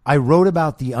 "I wrote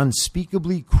about the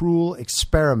unspeakably cruel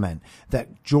experiment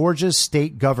that Georgia's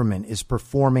state government is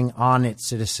performing on its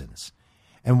citizens,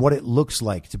 and what it looks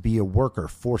like to be a worker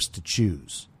forced to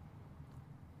choose."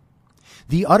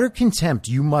 The utter contempt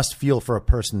you must feel for a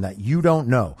person that you don't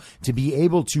know to be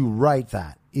able to write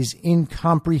that is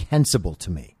incomprehensible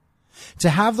to me. To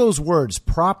have those words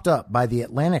propped up by The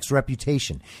Atlantic's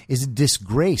reputation is a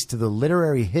disgrace to the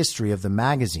literary history of the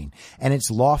magazine and its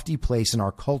lofty place in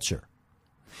our culture.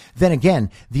 Then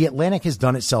again, The Atlantic has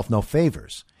done itself no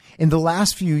favors. In the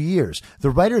last few years,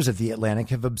 the writers of The Atlantic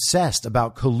have obsessed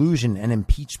about collusion and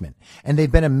impeachment, and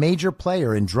they've been a major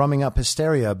player in drumming up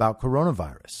hysteria about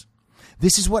coronavirus.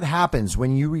 This is what happens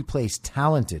when you replace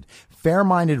talented,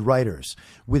 fair-minded writers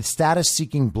with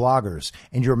status-seeking bloggers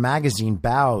and your magazine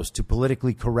bows to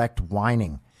politically correct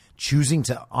whining, choosing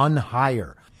to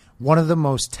unhire one of the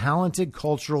most talented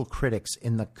cultural critics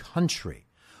in the country,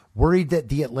 worried that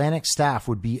the Atlantic staff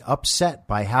would be upset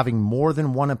by having more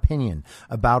than one opinion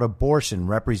about abortion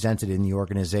represented in the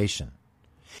organization.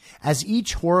 As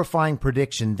each horrifying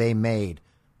prediction they made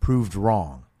proved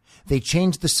wrong, they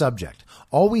changed the subject,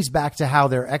 always back to how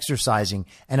they're exercising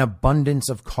an abundance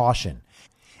of caution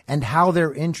and how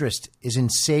their interest is in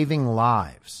saving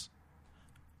lives,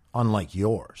 unlike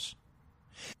yours.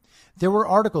 There were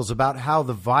articles about how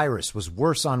the virus was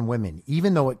worse on women,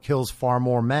 even though it kills far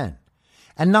more men,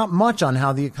 and not much on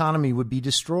how the economy would be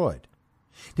destroyed.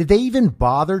 Did they even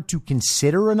bother to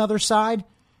consider another side?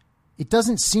 It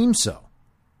doesn't seem so.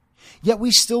 Yet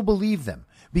we still believe them,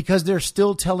 because they're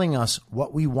still telling us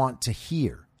what we want to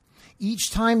hear. Each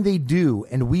time they do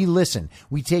and we listen,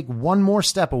 we take one more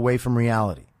step away from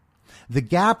reality. The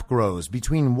gap grows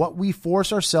between what we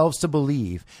force ourselves to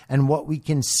believe and what we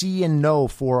can see and know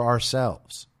for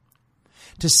ourselves.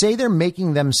 To say they're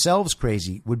making themselves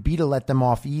crazy would be to let them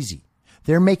off easy.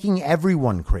 They're making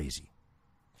everyone crazy.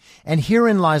 And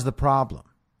herein lies the problem.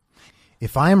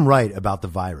 If I am right about the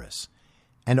virus,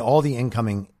 and all the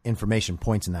incoming information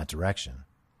points in that direction,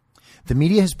 the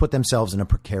media has put themselves in a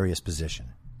precarious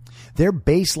position. Their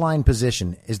baseline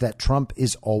position is that Trump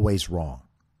is always wrong.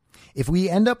 If we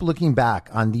end up looking back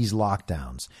on these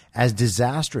lockdowns as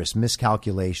disastrous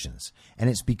miscalculations, and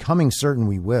it's becoming certain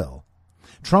we will,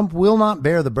 Trump will not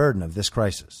bear the burden of this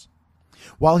crisis.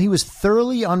 While he was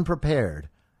thoroughly unprepared,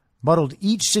 muddled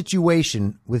each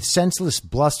situation with senseless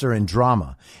bluster and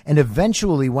drama, and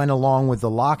eventually went along with the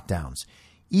lockdowns,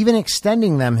 even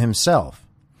extending them himself,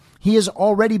 he has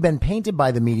already been painted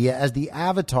by the media as the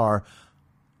avatar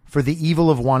for the evil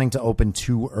of wanting to open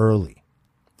too early.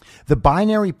 The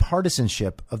binary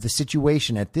partisanship of the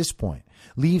situation at this point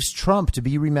leaves Trump to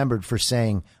be remembered for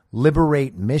saying,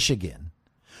 "Liberate Michigan,"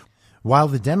 while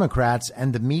the Democrats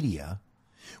and the media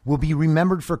will be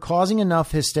remembered for causing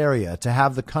enough hysteria to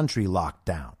have the country locked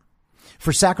down,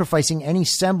 for sacrificing any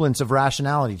semblance of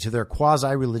rationality to their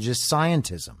quasi-religious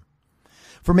scientism,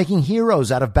 for making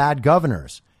heroes out of bad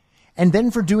governors, and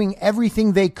then for doing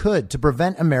everything they could to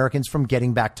prevent Americans from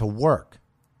getting back to work.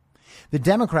 The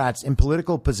Democrats in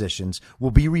political positions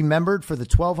will be remembered for the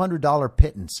 $1,200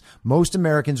 pittance most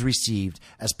Americans received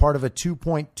as part of a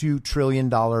 $2.2 trillion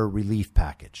relief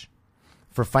package,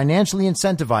 for financially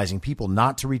incentivizing people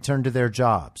not to return to their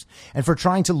jobs, and for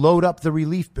trying to load up the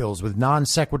relief bills with non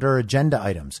sequitur agenda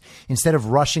items instead of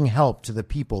rushing help to the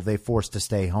people they forced to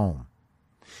stay home.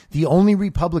 The only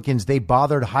Republicans they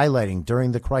bothered highlighting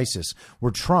during the crisis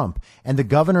were Trump and the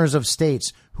governors of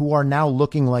states who are now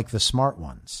looking like the smart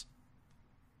ones.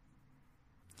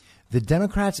 The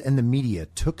Democrats and the media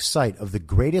took sight of the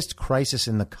greatest crisis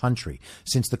in the country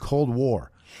since the Cold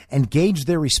War and gauged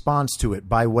their response to it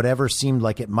by whatever seemed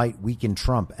like it might weaken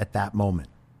Trump at that moment.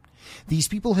 These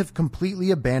people have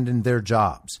completely abandoned their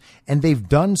jobs, and they've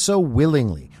done so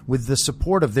willingly with the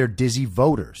support of their dizzy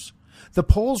voters. The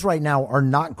polls right now are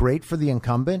not great for the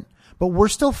incumbent, but we're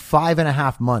still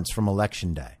 5.5 months from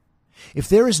Election Day. If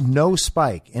there is no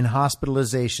spike in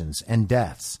hospitalizations and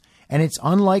deaths, and it's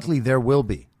unlikely there will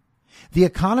be, the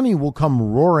economy will come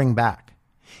roaring back.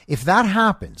 If that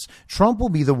happens, Trump will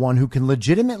be the one who can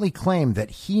legitimately claim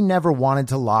that he never wanted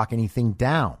to lock anything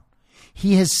down.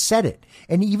 He has said it.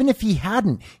 And even if he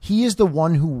hadn't, he is the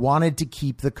one who wanted to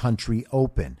keep the country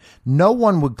open. No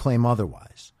one would claim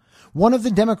otherwise. One of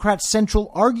the Democrats'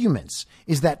 central arguments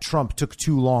is that Trump took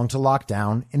too long to lock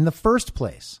down in the first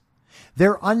place.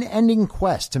 Their unending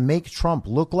quest to make Trump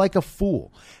look like a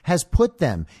fool has put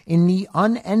them in the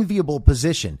unenviable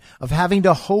position of having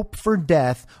to hope for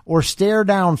death or stare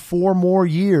down 4 more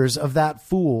years of that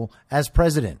fool as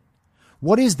president.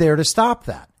 What is there to stop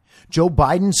that? Joe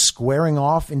Biden squaring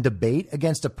off in debate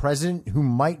against a president who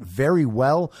might very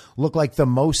well look like the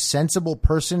most sensible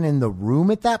person in the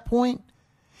room at that point?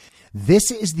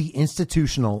 This is the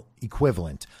institutional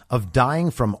equivalent of dying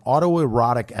from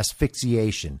autoerotic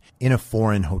asphyxiation in a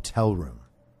foreign hotel room.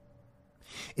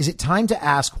 Is it time to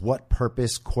ask what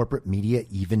purpose corporate media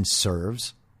even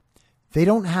serves? They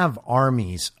don't have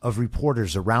armies of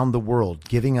reporters around the world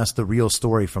giving us the real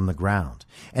story from the ground,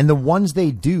 and the ones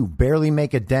they do barely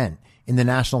make a dent in the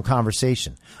national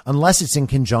conversation, unless it's in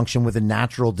conjunction with a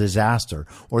natural disaster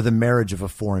or the marriage of a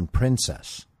foreign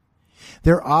princess.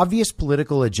 Their obvious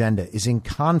political agenda is in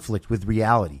conflict with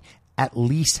reality at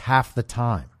least half the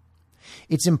time.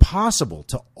 It's impossible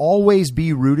to always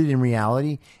be rooted in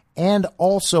reality and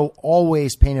also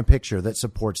always paint a picture that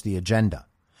supports the agenda.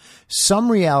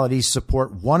 Some realities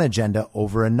support one agenda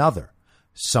over another.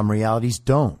 Some realities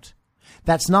don't.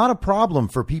 That's not a problem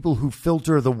for people who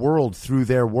filter the world through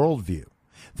their worldview.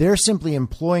 They're simply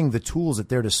employing the tools at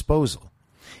their disposal.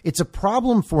 It's a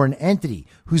problem for an entity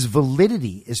whose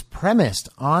validity is premised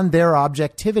on their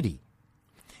objectivity.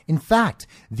 In fact,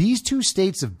 these two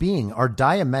states of being are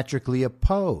diametrically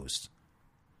opposed,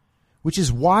 which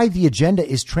is why the agenda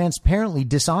is transparently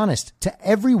dishonest to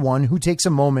everyone who takes a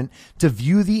moment to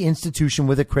view the institution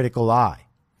with a critical eye.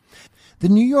 The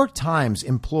New York Times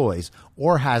employs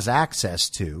or has access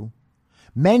to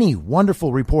many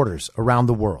wonderful reporters around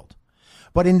the world,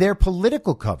 but in their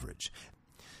political coverage,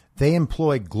 they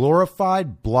employ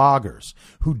glorified bloggers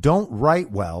who don't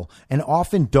write well and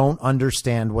often don't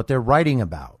understand what they're writing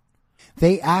about.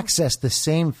 They access the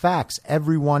same facts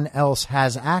everyone else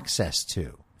has access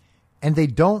to, and they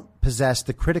don't possess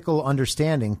the critical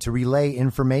understanding to relay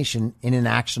information in an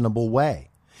actionable way.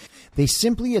 They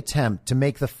simply attempt to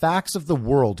make the facts of the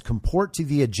world comport to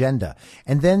the agenda,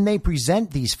 and then they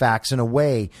present these facts in a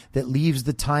way that leaves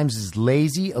the Times'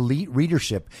 lazy elite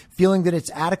readership feeling that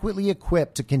it's adequately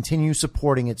equipped to continue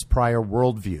supporting its prior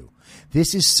worldview.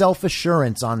 This is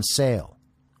self-assurance on sale.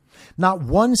 Not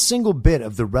one single bit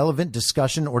of the relevant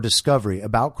discussion or discovery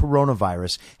about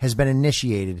coronavirus has been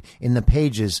initiated in the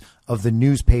pages of the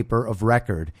newspaper of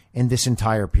record in this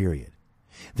entire period.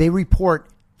 They report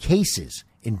cases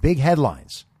in big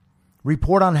headlines,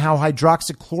 report on how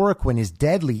hydroxychloroquine is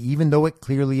deadly even though it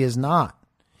clearly is not,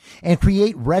 and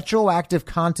create retroactive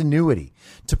continuity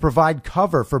to provide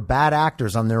cover for bad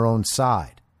actors on their own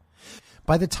side.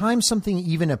 By the time something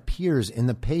even appears in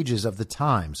the pages of the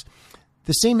Times,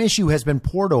 the same issue has been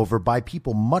pored over by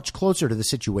people much closer to the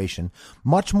situation,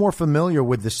 much more familiar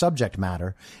with the subject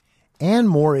matter, and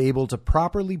more able to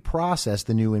properly process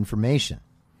the new information.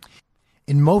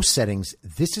 In most settings,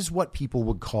 this is what people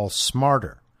would call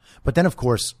smarter. But then, of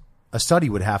course, a study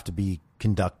would have to be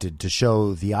conducted to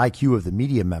show the IQ of the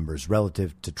media members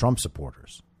relative to Trump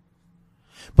supporters.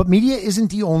 But media isn't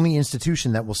the only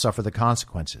institution that will suffer the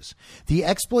consequences. The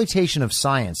exploitation of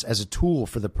science as a tool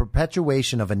for the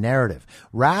perpetuation of a narrative,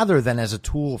 rather than as a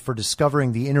tool for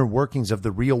discovering the inner workings of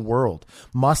the real world,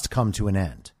 must come to an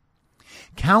end.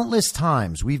 Countless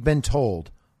times we've been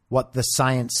told what the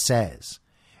science says,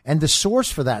 and the source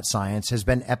for that science has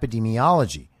been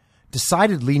epidemiology,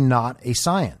 decidedly not a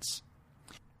science.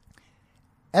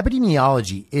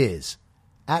 Epidemiology is,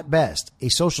 at best, a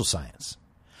social science.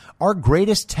 Our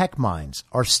greatest tech minds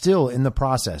are still in the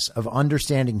process of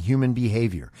understanding human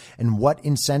behavior and what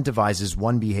incentivizes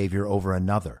one behavior over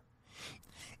another.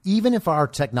 Even if our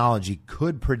technology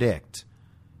could predict,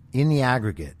 in the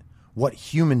aggregate, what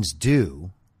humans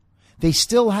do, they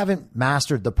still haven't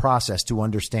mastered the process to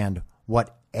understand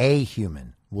what a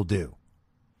human will do.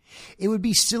 It would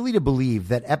be silly to believe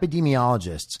that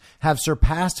epidemiologists have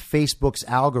surpassed Facebook's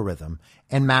algorithm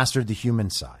and mastered the human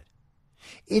side.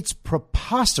 It's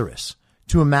preposterous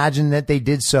to imagine that they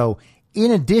did so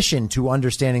in addition to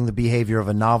understanding the behavior of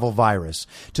a novel virus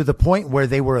to the point where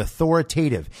they were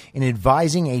authoritative in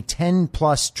advising a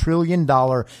 $10+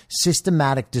 trillion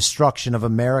systematic destruction of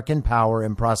American power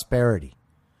and prosperity.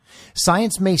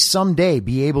 Science may someday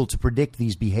be able to predict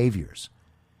these behaviors.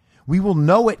 We will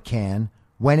know it can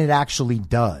when it actually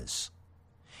does.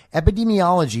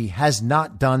 Epidemiology has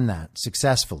not done that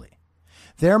successfully.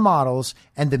 Their models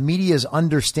and the media's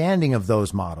understanding of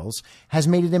those models has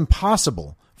made it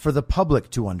impossible for the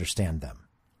public to understand them.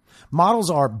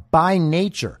 Models are, by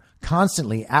nature,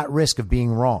 constantly at risk of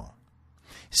being wrong.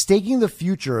 Staking the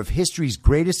future of history's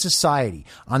greatest society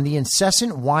on the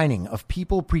incessant whining of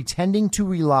people pretending to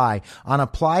rely on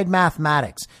applied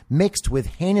mathematics mixed with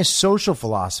heinous social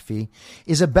philosophy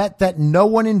is a bet that no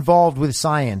one involved with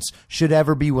science should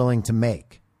ever be willing to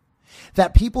make.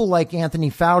 That people like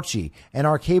Anthony Fauci and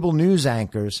our cable news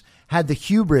anchors had the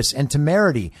hubris and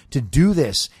temerity to do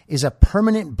this is a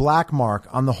permanent black mark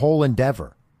on the whole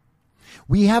endeavor.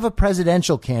 We have a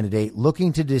presidential candidate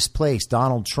looking to displace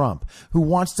Donald Trump who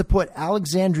wants to put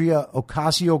Alexandria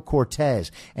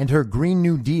Ocasio-Cortez and her Green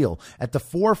New Deal at the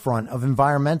forefront of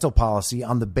environmental policy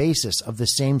on the basis of the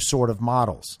same sort of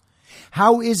models.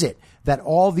 How is it that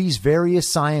all these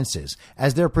various sciences,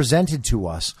 as they're presented to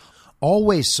us,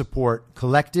 always support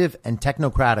collective and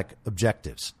technocratic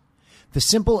objectives? The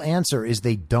simple answer is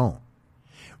they don't.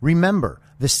 Remember,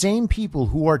 the same people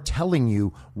who are telling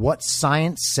you what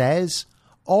science says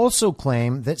also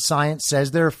claim that science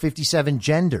says there are 57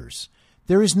 genders.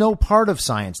 There is no part of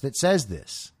science that says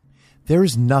this. There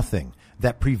is nothing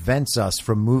that prevents us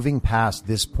from moving past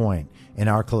this point in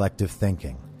our collective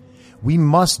thinking. We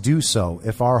must do so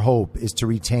if our hope is to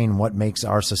retain what makes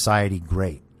our society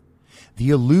great. The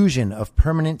illusion of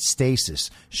permanent stasis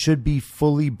should be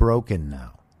fully broken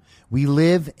now. We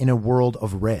live in a world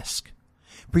of risk.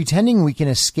 Pretending we can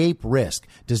escape risk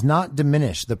does not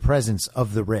diminish the presence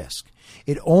of the risk.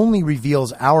 It only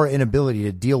reveals our inability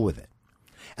to deal with it.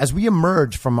 As we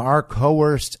emerge from our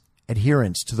coerced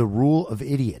adherence to the rule of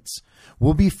idiots,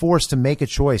 we'll be forced to make a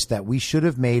choice that we should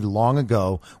have made long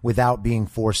ago without being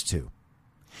forced to.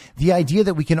 The idea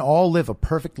that we can all live a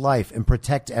perfect life and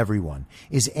protect everyone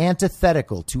is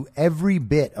antithetical to every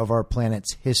bit of our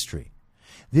planet's history.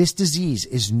 This disease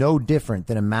is no different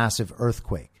than a massive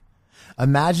earthquake.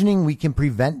 Imagining we can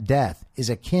prevent death is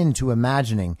akin to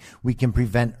imagining we can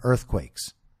prevent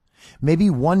earthquakes. Maybe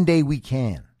one day we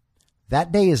can.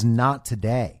 That day is not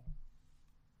today.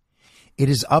 It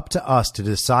is up to us to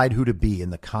decide who to be in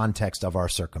the context of our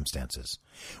circumstances.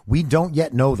 We don't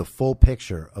yet know the full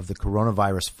picture of the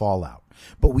coronavirus fallout,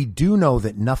 but we do know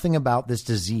that nothing about this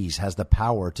disease has the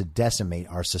power to decimate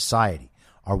our society,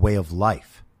 our way of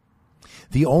life.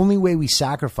 The only way we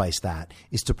sacrifice that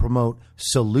is to promote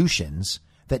solutions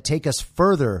that take us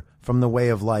further from the way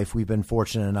of life we've been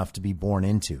fortunate enough to be born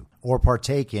into or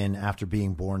partake in after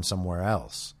being born somewhere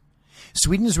else.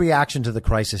 Sweden's reaction to the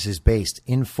crisis is based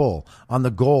in full on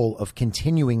the goal of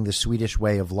continuing the Swedish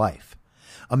way of life.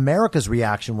 America's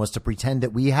reaction was to pretend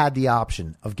that we had the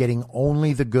option of getting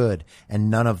only the good and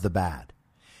none of the bad.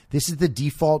 This is the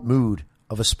default mood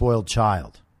of a spoiled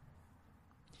child.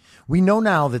 We know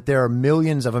now that there are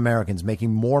millions of Americans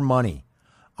making more money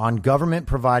on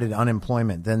government-provided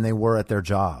unemployment than they were at their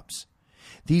jobs.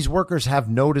 These workers have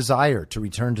no desire to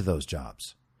return to those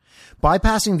jobs.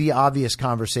 Bypassing the obvious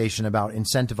conversation about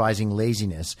incentivizing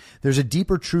laziness, there's a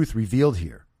deeper truth revealed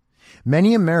here.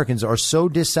 Many Americans are so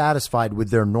dissatisfied with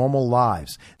their normal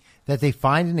lives that they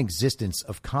find an existence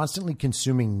of constantly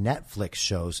consuming Netflix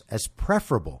shows as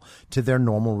preferable to their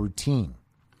normal routine.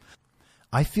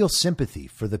 I feel sympathy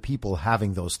for the people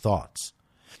having those thoughts.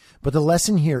 But the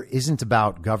lesson here isn't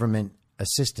about government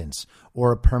assistance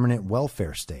or a permanent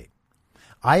welfare state.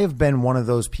 I have been one of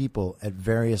those people at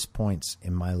various points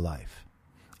in my life.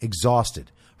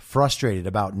 Exhausted, frustrated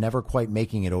about never quite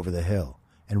making it over the hill,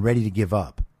 and ready to give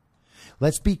up.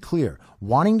 Let's be clear,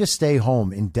 wanting to stay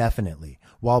home indefinitely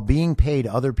while being paid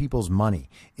other people's money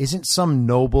isn't some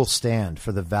noble stand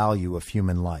for the value of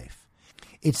human life.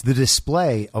 It's the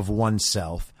display of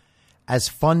oneself as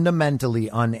fundamentally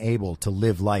unable to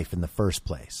live life in the first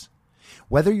place.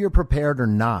 Whether you're prepared or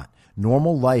not,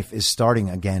 normal life is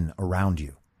starting again around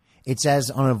you. It's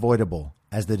as unavoidable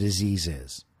as the disease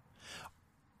is.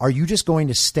 Are you just going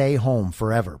to stay home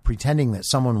forever, pretending that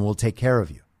someone will take care of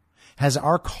you? Has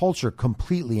our culture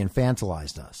completely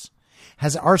infantilized us?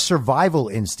 Has our survival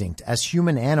instinct as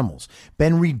human animals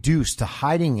been reduced to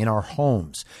hiding in our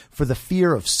homes for the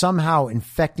fear of somehow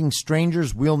infecting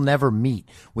strangers we'll never meet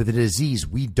with a disease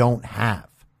we don't have?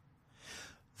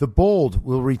 The bold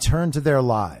will return to their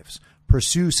lives,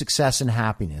 pursue success and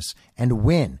happiness, and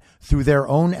win through their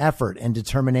own effort and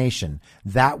determination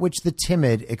that which the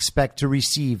timid expect to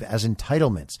receive as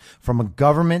entitlements from a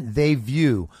government they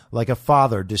view like a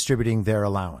father distributing their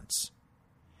allowance.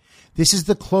 This is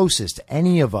the closest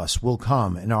any of us will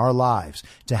come in our lives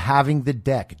to having the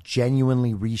deck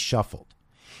genuinely reshuffled.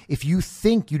 If you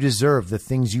think you deserve the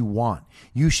things you want,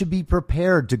 you should be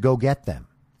prepared to go get them.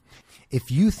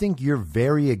 If you think your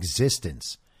very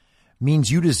existence means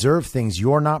you deserve things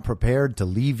you're not prepared to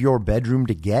leave your bedroom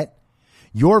to get,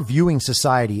 you're viewing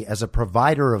society as a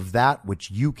provider of that which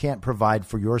you can't provide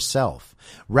for yourself,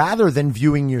 rather than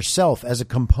viewing yourself as a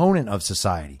component of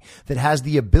society that has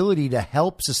the ability to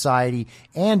help society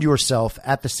and yourself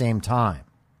at the same time.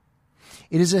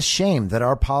 It is a shame that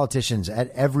our politicians at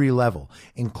every level,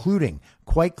 including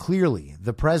quite clearly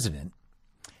the president,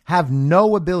 have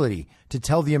no ability to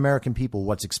tell the American people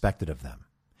what's expected of them.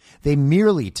 They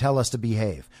merely tell us to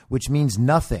behave, which means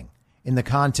nothing in the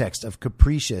context of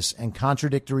capricious and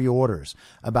contradictory orders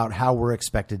about how we're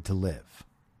expected to live.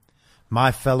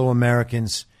 My fellow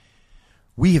Americans,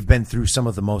 we have been through some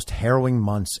of the most harrowing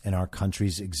months in our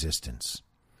country's existence.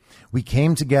 We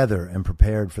came together and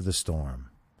prepared for the storm.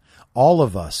 All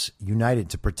of us united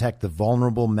to protect the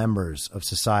vulnerable members of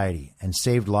society and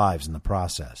saved lives in the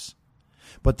process.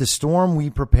 But the storm we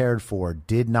prepared for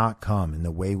did not come in the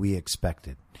way we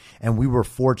expected, and we were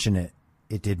fortunate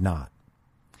it did not.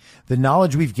 The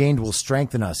knowledge we've gained will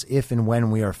strengthen us if and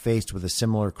when we are faced with a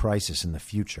similar crisis in the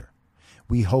future.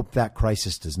 We hope that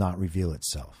crisis does not reveal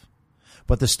itself.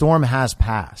 But the storm has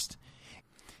passed.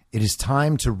 It is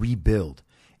time to rebuild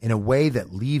in a way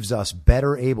that leaves us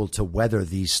better able to weather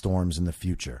these storms in the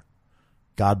future.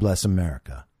 God bless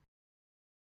America.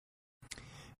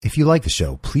 If you like the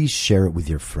show, please share it with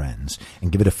your friends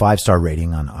and give it a 5-star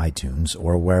rating on iTunes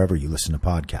or wherever you listen to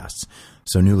podcasts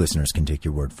so new listeners can take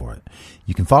your word for it.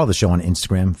 You can follow the show on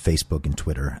Instagram, Facebook, and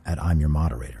Twitter at I'm Your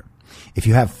Moderator. If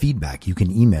you have feedback, you can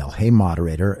email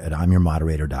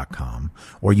heymoderator@imyourmoderator.com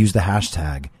or use the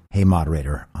hashtag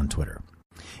heymoderator on Twitter.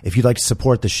 If you'd like to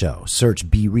support the show, search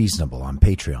Be Reasonable on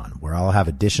Patreon, where I'll have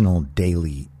additional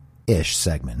daily-ish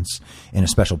segments in a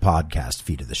special podcast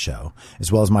feed of the show,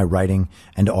 as well as my writing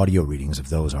and audio readings of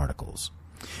those articles.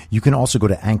 You can also go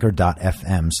to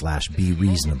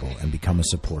anchor.fm/BeReasonable and become a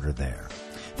supporter there.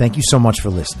 Thank you so much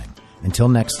for listening. Until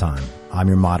next time, I'm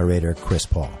your moderator, Chris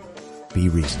Paul. Be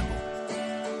reasonable.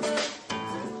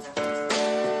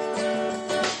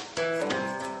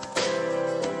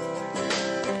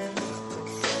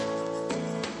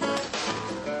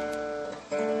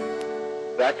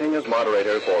 Acting as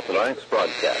moderator for tonight's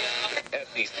broadcast.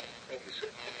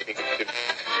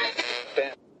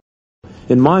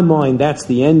 In my mind, that's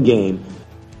the end game.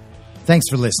 Thanks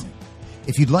for listening.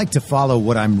 If you'd like to follow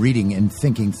what I'm reading and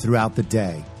thinking throughout the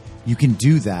day, you can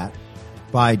do that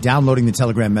by downloading the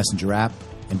Telegram Messenger app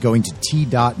and going to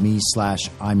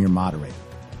t.me/I'm your moderator.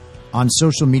 On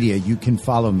social media, you can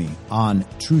follow me on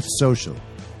Truth Social,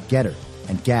 Getter,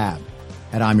 and Gab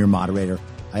at I'm your moderator.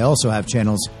 I also have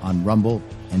channels on Rumble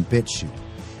and BitChute.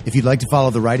 If you'd like to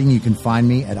follow the writing, you can find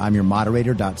me at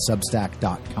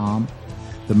imyourmoderator.substack.com.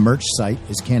 The merch site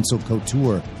is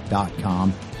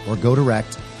cancelcouture.com or go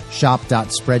direct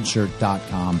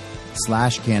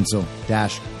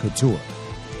shop.spreadshirt.com/cancel-couture.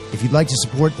 If you'd like to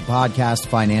support the podcast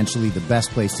financially, the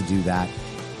best place to do that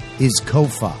is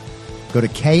Ko-Fi. Go to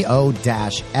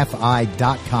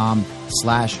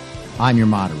ko-fi.com/I'm your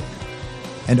moderator.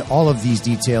 And all of these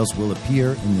details will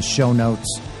appear in the show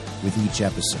notes with each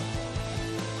episode.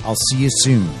 I'll see you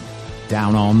soon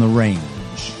down on the range.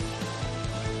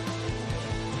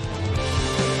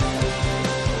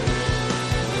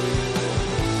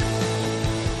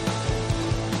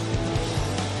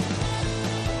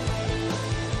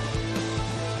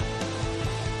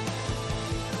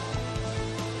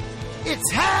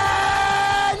 It's hell!